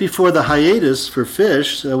 Right before the hiatus for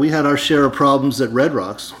Phish, we had our share of problems at Red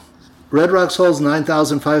Rocks. Red Rocks holds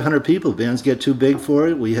 9,500 people. Bands get too big for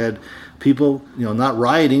it. We had people, not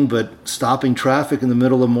rioting, but stopping traffic in the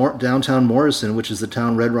middle of downtown Morrison, which is the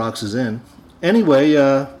town Red Rocks is in. Anyway,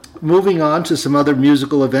 moving on to some other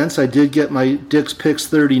musical events, I did get my Dick's Picks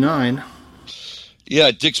 39.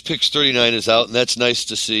 Yeah, Dick's Picks 39 is out, and that's nice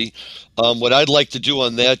to see. What I'd like to do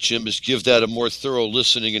on that, Jim, is give that a more thorough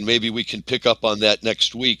listening, and maybe we can pick up on that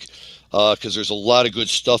next week, because there's a lot of good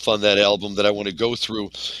stuff on that album that I want to go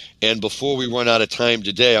through. And before we run out of time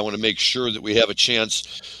today, I want to make sure that we have a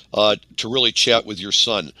chance to really chat with your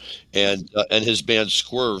son and his band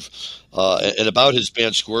Swerve, and about his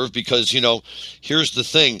band Swerve, because, here's the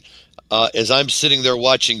thing. As I'm sitting there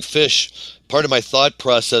watching Phish, part of my thought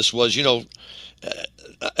process was,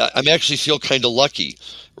 I actually feel kind of lucky,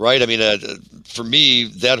 right? I mean, for me,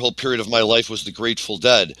 that whole period of my life was the Grateful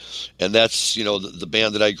Dead, and that's, the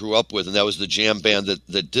band that I grew up with, and that was the jam band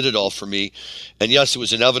that did it all for me. And yes, it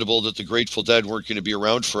was inevitable that the Grateful Dead weren't going to be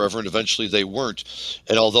around forever, and eventually they weren't.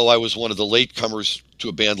 And although I was one of the latecomers to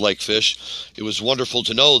a band like Phish, it was wonderful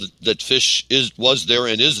to know that Phish was there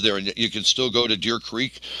and is there, and you can still go to Deer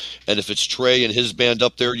Creek, and if it's Trey and his band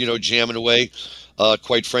up there, jamming away,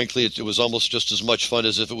 quite frankly, it was almost just as much fun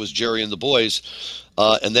as if it was Jerry and the boys,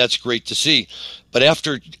 and that's great to see. But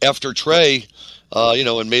after Trey,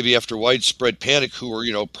 and maybe after Widespread Panic, who were,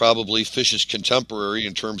 probably Phish's contemporary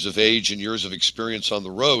in terms of age and years of experience on the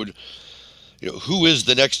road, who is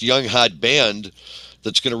the next young hot band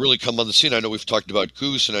that's going to really come on the scene? I know we've talked about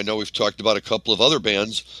Goose, and I know we've talked about a couple of other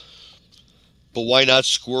bands, but why not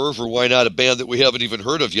Swerve, or why not a band that we haven't even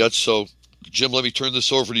heard of yet? So, Jim, let me turn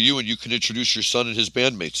this over to you, and you can introduce your son and his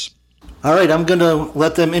bandmates. All right, I'm going to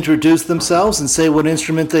let them introduce themselves and say what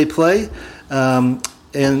instrument they play. And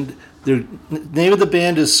the name of the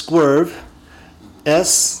band is Swerve,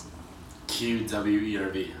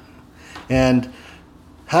 SQWERV. And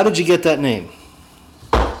how did you get that name?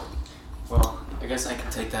 Well, I guess I can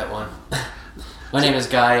take that one. My name is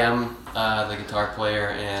Guy. I'm the guitar player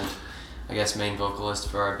and I guess main vocalist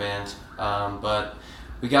for our band. But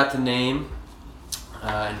we got the name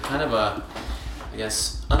in kind of a, I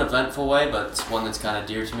guess, uneventful way, but it's one that's kind of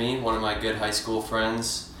dear to me. One of my good high school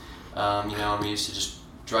friends, we used to just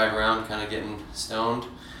drive around kind of getting stoned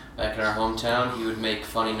back in our hometown. He would make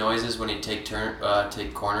funny noises when he'd take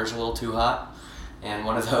corners a little too hot. And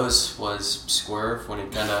one of those was Swerve, when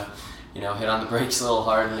he'd kind of, hit on the brakes a little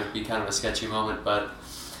hard, and it'd be kind of a sketchy moment. But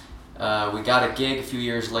we got a gig a few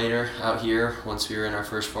years later out here once we were in our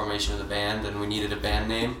first formation of the band, and we needed a band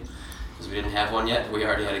name because we didn't have one yet. We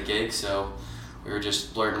already had a gig, so we were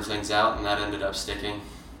just blurting things out, and that ended up sticking.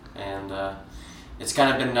 And it's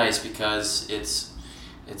kind of been nice because it's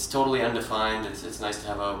totally undefined. It's nice to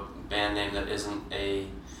have a band name that isn't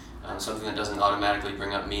something that doesn't automatically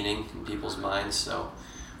bring up meaning in people's minds. So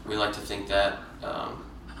we like to think that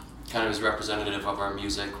kind of is representative of our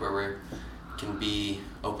music, where we can be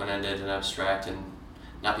open-ended and abstract and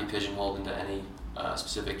not be pigeonholed into any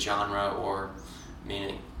specific genre or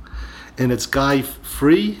meaning. and it's Guy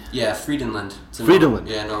Free. Yeah, Friedenlund. It's a Friedenlund.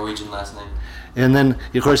 Norwegian last name. And then,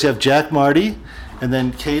 of course, you have Jack Marty, and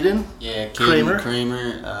then Caden. Yeah, Kramer.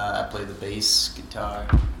 Kramer. I play the bass guitar.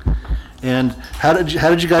 And how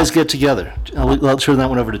did you guys get together? I'll turn that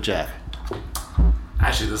one over to Jack.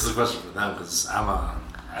 Actually, this is a question for them because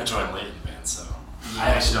I joined late in the band, so I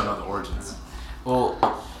actually don't know the origins. Well,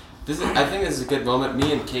 I think this is a good moment.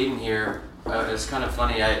 Me and Caden here, it's kind of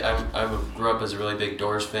funny. I grew up as a really big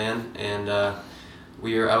Doors fan, and I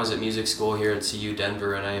was at music school here at CU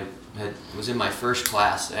Denver, and I was in my first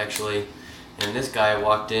class actually, and this guy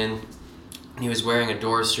walked in. He was wearing a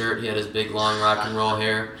Doors shirt. He had his big long rock and roll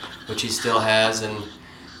hair, which he still has, and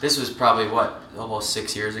this was probably almost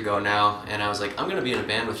 6 years ago now. And I was like, I'm gonna be in a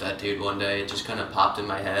band with that dude one day. It just kind of popped in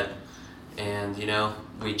my head, and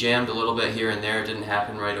we jammed a little bit here and there. It didn't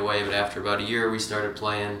happen right away, but after about a year, we started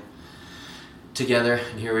playing together,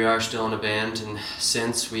 and here we are still in a band. And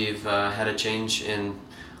since we've had a change in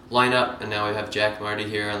lineup, and now we have Jack Marty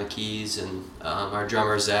here on the keys, and our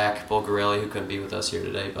drummer Zach Bulgarelli, who couldn't be with us here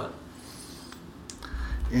today, but.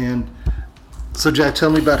 And so, Jack, tell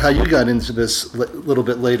me about how you got into this a little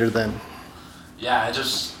bit later then. Yeah,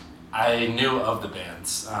 I knew of the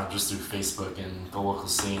bands just through Facebook and the local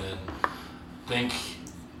scene, and I think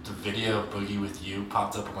the video Boogie With You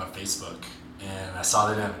popped up on my Facebook, and I saw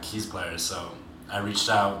they didn't have a keys player, so I reached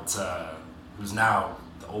out to who's now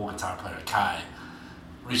the old guitar player, Kai.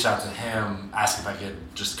 Reached out to him, asked if I could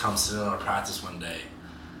just come sit in on a practice one day,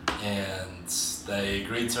 and they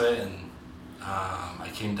agreed to it, and I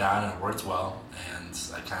came down and it worked well, and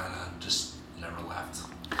I kind of just never left.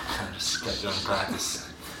 Kind of just kept doing practice.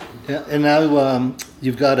 Yeah, and now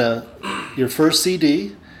you've got your first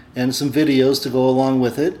CD and some videos to go along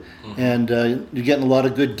with it, and you're getting a lot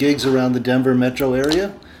of good gigs around the Denver metro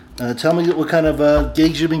area. Tell me what kind of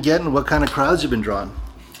gigs you've been getting, what kind of crowds you've been drawing.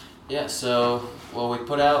 Yeah, so we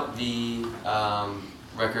put out the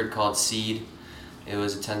record called Seed. It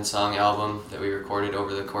was a 10-song album that we recorded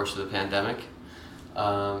over the course of the pandemic at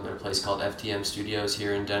a place called FTM Studios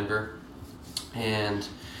here in Denver. And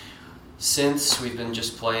since we've been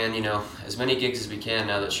just playing, as many gigs as we can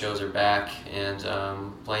now that shows are back, and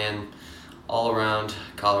playing all around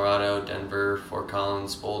Colorado, Denver, Fort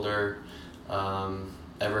Collins, Boulder,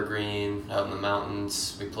 Evergreen, out in the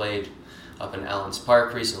mountains. We played up in Allen's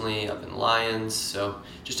Park recently, up in Lyons, so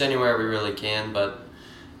just anywhere we really can, but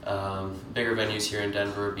bigger venues here in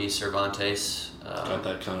Denver would be Cervantes. Got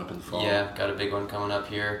that coming up in the fall. Yeah, got a big one coming up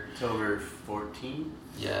here. October 14th?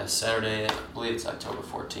 Yeah, Saturday, I believe it's October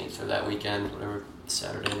 14th, or that weekend, whatever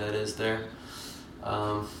Saturday that is there.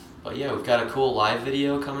 But yeah, we've got a cool live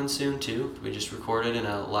video coming soon too. We just recorded in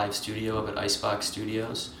a live studio up at Icebox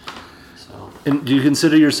Studios. So. And do you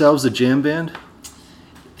consider yourselves a jam band?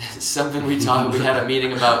 Something we had a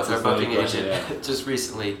meeting about with our booking agent just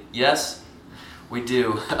recently. Yes, we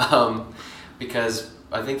do. Because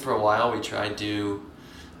I think for a while we tried to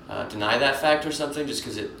deny that fact or something, just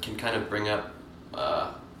because it can kind of bring up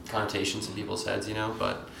connotations in people's heads,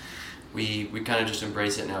 but we kind of just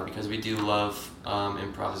embrace it now because we do love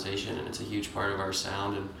improvisation, and it's a huge part of our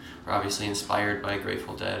sound, and we're obviously inspired by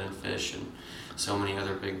Grateful Dead and Phish and so many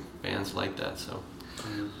other big bands like that. So.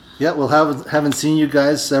 Yeah, well, haven't seen you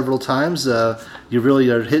guys several times. You really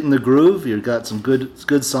are hitting the groove. You've got some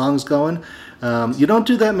good songs going. You don't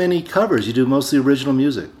do that many covers. You do mostly original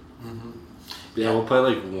music. Mm-hmm. Yeah, we'll play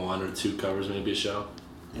like one or two covers maybe a show.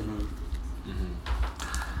 Mm-hmm.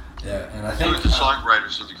 Mm-hmm. Yeah, and I Who think are the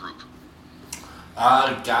songwriters of the group?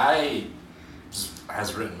 Guy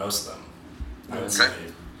has written most of them, I would say.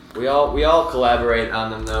 We all collaborate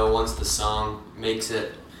on them though. Once the song makes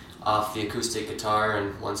it off the acoustic guitar,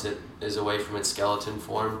 and once it is away from its skeleton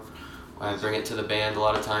form, I bring it to the band a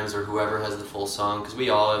lot of times, or whoever has the full song, because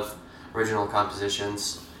we all have original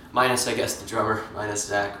compositions, minus I guess the drummer, minus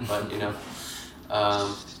Zach, but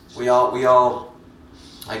we all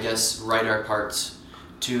I guess write our parts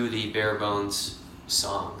to the bare bones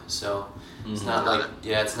song, so it's not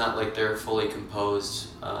like they're fully composed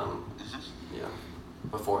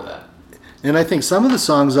before that. And I think some of the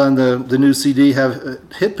songs on the new CD have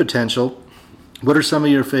hit potential. What are some of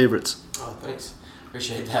your favorites? Oh, thanks.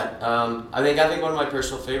 Appreciate that. I think one of my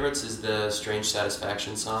personal favorites is the Strange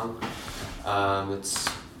Satisfaction song. It's,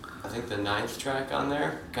 I think, the 9th track on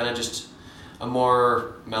there. Kind of just a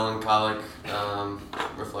more melancholic,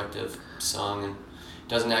 reflective song, and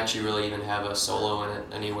doesn't actually really even have a solo in it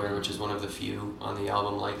anywhere, which is one of the few on the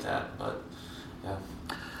album like that. But yeah.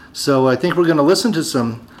 So I think we're going to listen to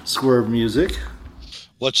some Swerve music.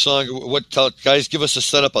 What song? Guys, give us a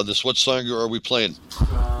setup on this. What song are we playing?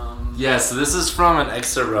 Yeah, so this is from an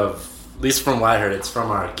excerpt of least from what I heard, it's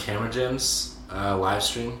from our Camera Jams live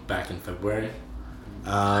stream back in February.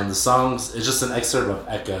 The songs, it's just an excerpt of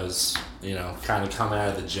Echoes, kind of coming out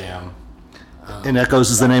of the jam. And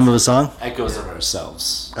Echoes is the name of the song? Echoes of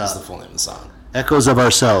Ourselves is the full name of the song. Echoes of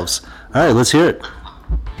Ourselves. All right, let's hear it.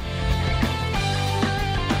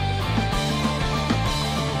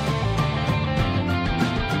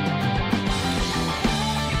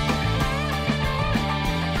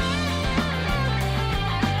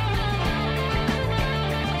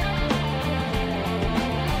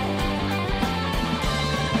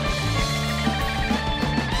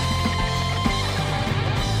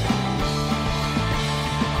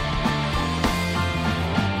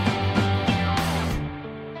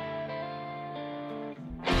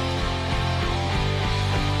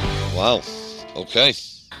 Wow. Okay.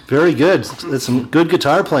 Very good. That's some good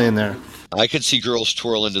guitar playing there. I could see girls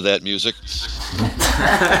twirl into that music.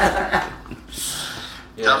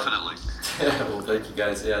 Definitely. Well, thank you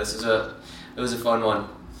guys. Yeah, it was a fun one.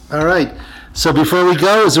 All right. So before we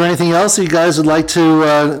go, is there anything else that you guys would like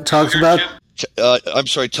to talk about? I'm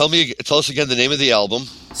sorry. Tell us again the name of the album.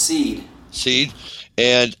 Seed.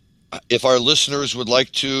 And if our listeners would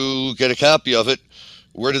like to get a copy of it,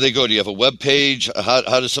 where do they go? Do you have a web page? How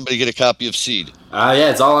does somebody get a copy of Seed?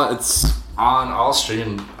 Yeah, it's on all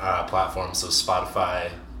streaming platforms, so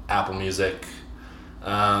Spotify, Apple Music. You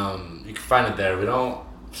can find it there. We don't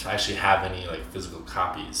actually have any physical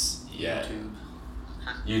copies yet.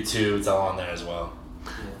 YouTube, it's all on there as well.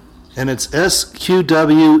 And it's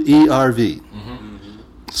SQWERV.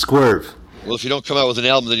 Squirv. Well, if you don't come out with an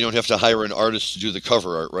album, then you don't have to hire an artist to do the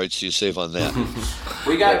cover art, right? So you save on that.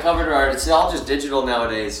 We got cover art. It's all just digital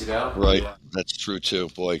nowadays, Right. That's true too.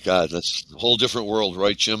 Boy, God, that's a whole different world,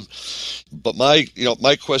 right, Jim? But my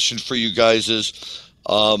question for you guys is,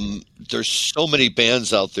 there's so many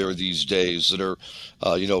bands out there these days that are,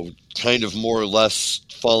 kind of more or less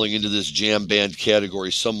falling into this jam band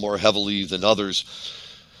category, some more heavily than others.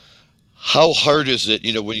 How hard is it,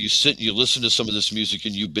 when you sit and you listen to some of this music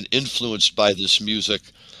and you've been influenced by this music,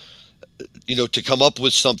 to come up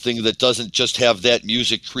with something that doesn't just have that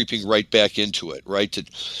music creeping right back into it, right? To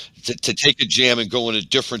take a jam and go in a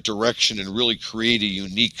different direction and really create a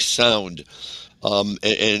unique sound. Maybe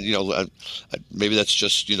that's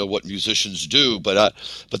just what musicians do, but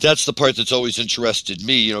that's the part that's always interested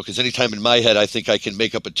me, because anytime in my head I think I can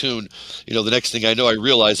make up a tune, the next thing I know I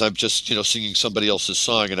realize I'm just singing somebody else's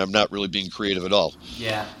song and I'm not really being creative at all.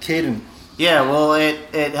 Yeah. Caden. Yeah, well,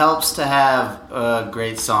 it helps to have a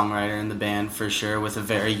great songwriter in the band for sure, with a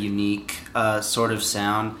very unique sort of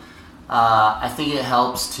sound. I think it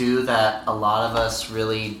helps too that a lot of us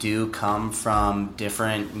really do come from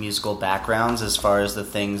different musical backgrounds as far as the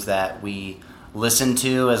things that we listen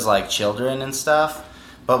to as children and stuff,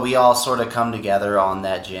 but we all sort of come together on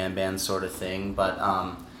that jam band sort of thing. But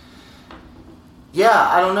yeah,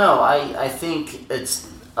 I don't know. I think it's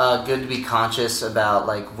good to be conscious about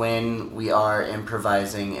when we are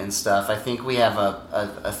improvising and stuff. I think we have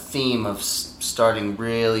a theme of starting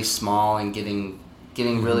really small and getting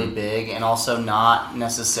really big, and also not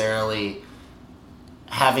necessarily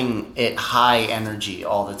having it high energy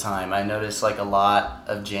all the time. I notice a lot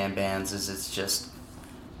of jam bands it's just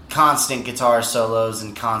constant guitar solos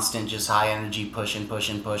and constant just high energy pushing,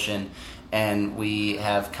 and we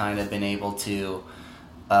have kind of been able to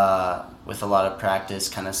with a lot of practice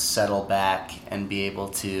kind of settle back and be able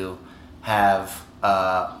to have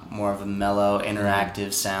more of a mellow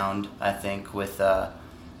interactive sound, I think, with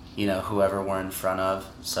whoever we're in front of.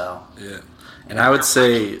 So yeah, and I would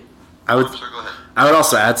say I would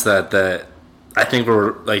also add to that I think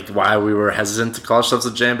we're why we were hesitant to call ourselves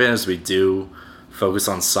a jam band is we do focus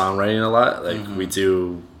on songwriting a lot. We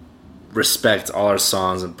do respect all our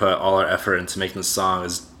songs and put all our effort into making the song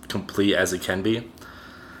as complete as it can be.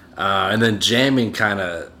 And then jamming kind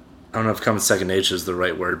of, I don't know if coming second nature is the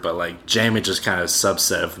right word, but jamming just kind of a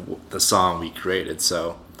subset of the song we created.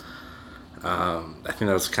 So I think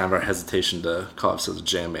that was kind of our hesitation to call ourselves a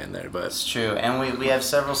jam band there. But it's true, and we have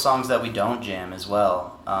several songs that we don't jam as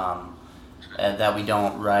well, that we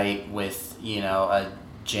don't write with a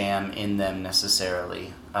jam in them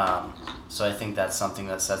necessarily. So I think that's something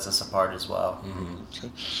that sets us apart as well. Mm-hmm.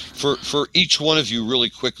 Okay. For each one of you, really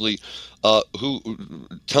quickly,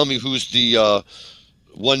 tell me who's the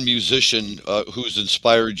one musician who's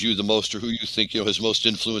inspired you the most, or who you think has most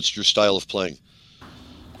influenced your style of playing.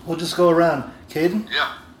 We'll just go around. Caden?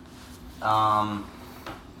 Yeah.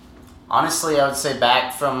 Honestly, I would say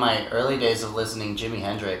back from my early days of listening, Jimi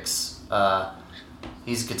Hendrix.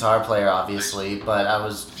 He's a guitar player, obviously, but I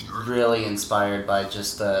was really inspired by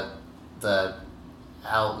just the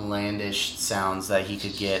outlandish sounds that he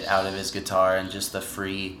could get out of his guitar, and just the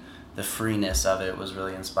freeness of it was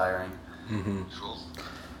really inspiring. Mm-hmm. Cool.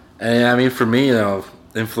 And I mean, for me,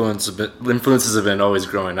 influences have been always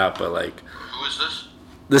growing up, but like, who is this?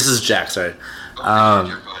 This is Jack. Sorry. Go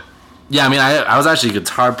ahead. Yeah, I mean, I was actually a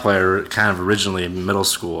guitar player kind of originally in middle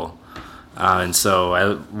school, and so I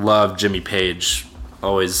loved Jimmy Page.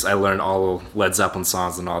 Always, I learned all Led Zeppelin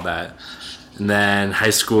songs and all that. And then high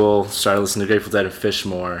school, started listening to Grateful Dead and Phish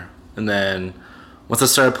more. And then once I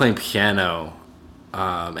started playing piano,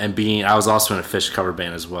 I was also in a Phish cover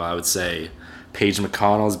band as well. I would say Paige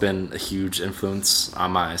McConnell has been a huge influence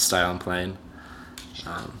on my style and playing.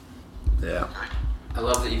 Yeah. I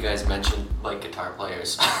love that you guys mentioned like guitar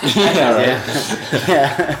players. Yeah,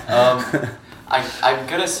 right. I'm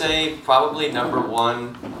gonna say probably number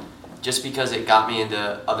one, just because it got me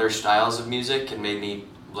into other styles of music and made me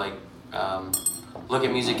like look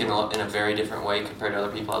at music in a very different way compared to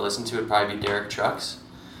other people I listen to. Would probably be Derek Trucks.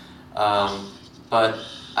 But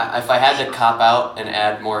if I had to cop out and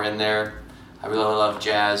add more in there, I really love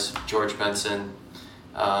jazz, George Benson.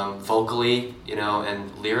 Vocally,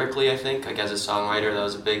 and lyrically, I think, like as a songwriter, that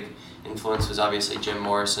was a big influence, was obviously Jim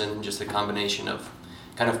Morrison, just the combination of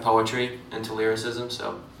kind of poetry into lyricism.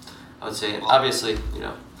 So I would say, obviously,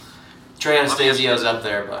 Trey Anastasio's up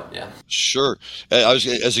there, but yeah. Sure. I was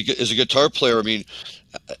as a guitar player, I mean,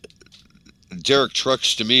 Derek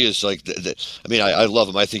Trucks to me is like, I love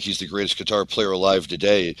him. I think he's the greatest guitar player alive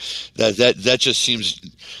today. That just seems...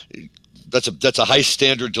 That's a high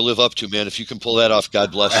standard to live up to, man. If you can pull that off,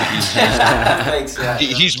 God bless you. Thanks. Yeah.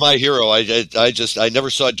 He's my hero. I never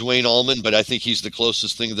saw Dwayne Allman, but I think he's the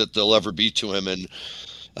closest thing that there'll ever be to him. And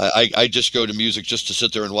I just go to music just to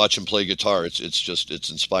sit there and watch him play guitar. It's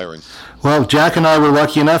inspiring. Well, Jack and I were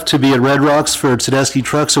lucky enough to be at Red Rocks for Tedeschi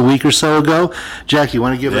Trucks a week or so ago. Jack, you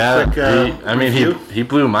want to give a quick review? He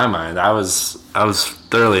blew my mind. I was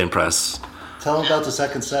thoroughly impressed. Tell him about the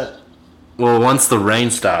second set. Well, once the rain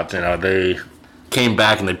stopped, they came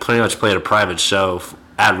back and they pretty much played a private show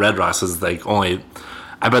at Red Rocks. It was like I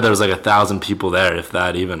bet there was like 1,000 people there, if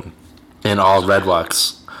that even, in all Red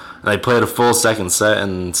Rocks. And they played a full second set,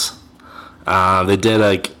 and they did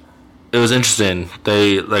it was interesting.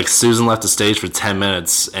 Susan left the stage for 10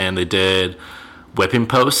 minutes, and they did Whipping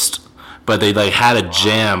Post, but they had a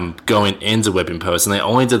jam going into Whipping Post, and they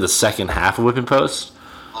only did the second half of Whipping Post.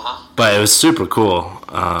 But it was super cool.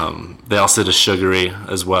 They also did a Sugary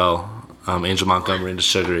as well, Angel Montgomery into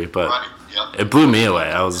Sugary. But It blew me away.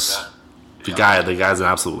 The guy's an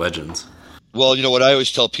absolute legend. Well, what I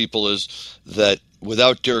always tell people is that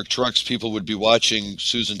without Derek Trucks, people would be watching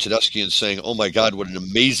Susan Tedeschi and saying, "Oh my God, what an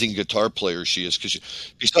amazing guitar player she is!" Because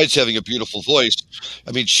besides having a beautiful voice,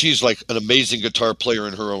 I mean, she's like an amazing guitar player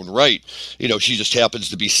in her own right. She just happens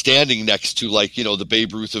to be standing next to the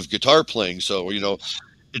Babe Ruth of guitar playing. So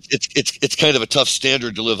It's kind of a tough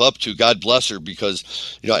standard to live up to. God bless her,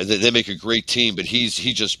 because they make a great team, but he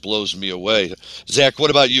just blows me away. Zach, what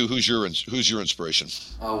about you? Who's your inspiration?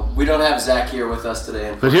 Oh, we don't have Zach here with us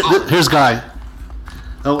today. But here's Guy.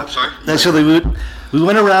 Oh, I'm sorry. Actually, we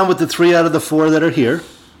went around with the 3 out of the 4 that are here.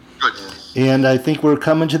 Good. And I think we're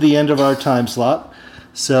coming to the end of our time slot.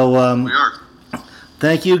 So we are.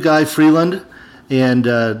 Thank you, Guy Freeland, and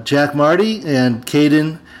Jack Marty, and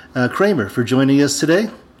Caden Kramer for joining us today.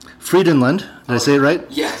 Friedenlund, did I say it right?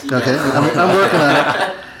 Yeah. Okay, I'm working on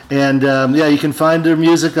it. And you can find their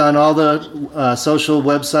music on all the social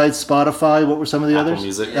websites, Spotify. What were some of the others?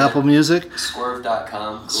 Music. Yeah. Apple Music.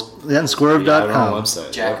 Swerve.com. Cool. Yeah, and Swerve.com.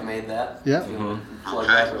 Website. Jack made that. Yeah. Plug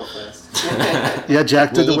that real fast. Yeah,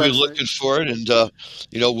 Jack did the We'll website. be looking for it, and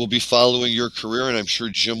we'll be following your career, and I'm sure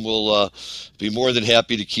Jim will be more than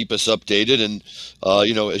happy to keep us updated. And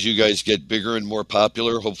as you guys get bigger and more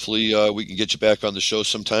popular, hopefully we can get you back on the show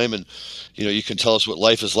sometime, and you can tell us what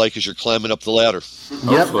life is like as you're climbing up the ladder.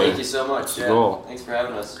 Yep. Thank you so much. Yeah. Cool. Thanks for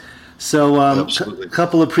having us. So Absolutely. a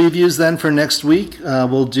couple of previews then for next week.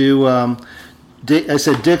 We'll do, I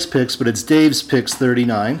said Dick's Picks, but it's Dave's Picks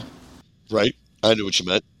 39 Right? I knew what you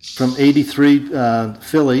meant. from 83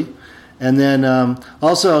 Philly. And then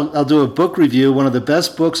also I'll do a book review, one of the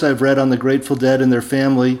best books I've read on the Grateful Dead and their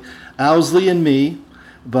family, Owsley and Me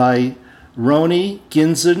by Roni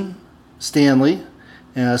Ginzin Stanley,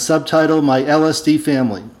 subtitle My LSD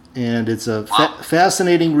Family. And it's a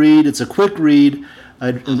fascinating read. It's a quick read.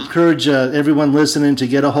 I'd encourage everyone listening to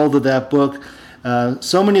get a hold of that book.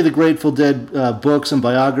 So many of the Grateful Dead books and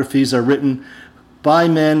biographies are written by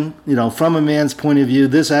men, from a man's point of view.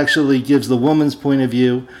 This actually gives the woman's point of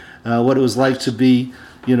view, what it was like to be,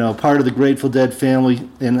 part of the Grateful Dead family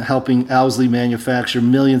and helping Owsley manufacture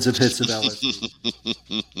millions of hits of LSD.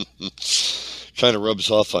 kind of rubs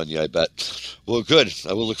off on you, I bet. Well, good.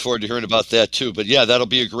 I will look forward to hearing about that too. But yeah, that'll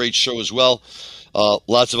be a great show as well.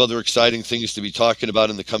 Lots of other exciting things to be talking about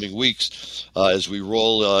in the coming weeks as we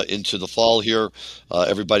roll into the fall here.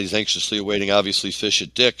 Everybody's anxiously awaiting, obviously, Fish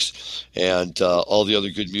at Dick's and all the other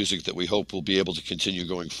good music that we hope will be able to continue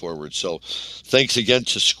going forward. So thanks again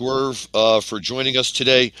to Swerve for joining us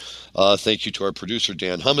today. Thank you to our producer,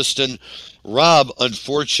 Dan Humiston. Rob,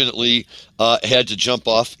 unfortunately, had to jump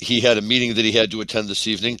off. He had a meeting that he had to attend this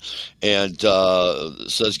evening and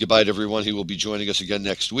says goodbye to everyone. He will be joining us again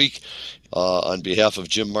next week. On behalf of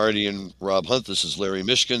Jim Marty and Rob Hunt, this is Larry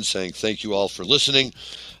Mishkin saying thank you all for listening.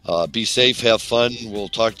 Be safe, have fun. We'll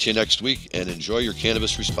talk to you next week, and enjoy your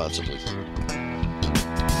cannabis responsibly.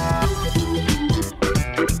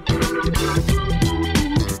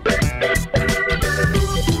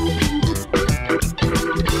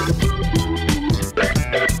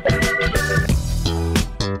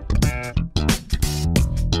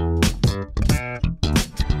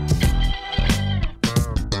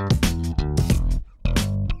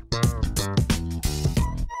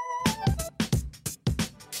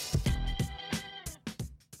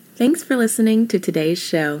 Thanks for listening to today's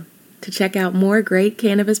show. To check out more great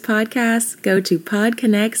cannabis podcasts, go to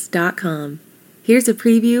podconnects.com. Here's a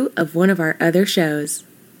preview of one of our other shows.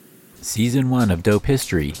 Season 1 of Dope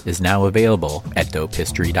History is now available at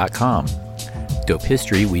dopehistory.com. Dope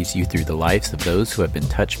History weaves you through the lives of those who have been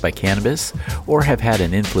touched by cannabis or have had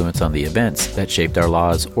an influence on the events that shaped our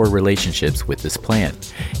laws or relationships with this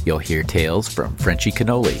plant. You'll hear tales from Frenchie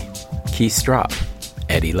Cannoli, Keith Strop,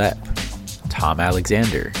 Eddie Lepp, Tom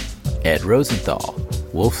Alexander, Ed Rosenthal,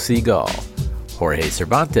 Wolf Seagal, Jorge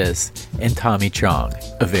Cervantes, and Tommy Chong.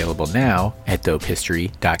 Available now at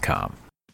dopehistory.com.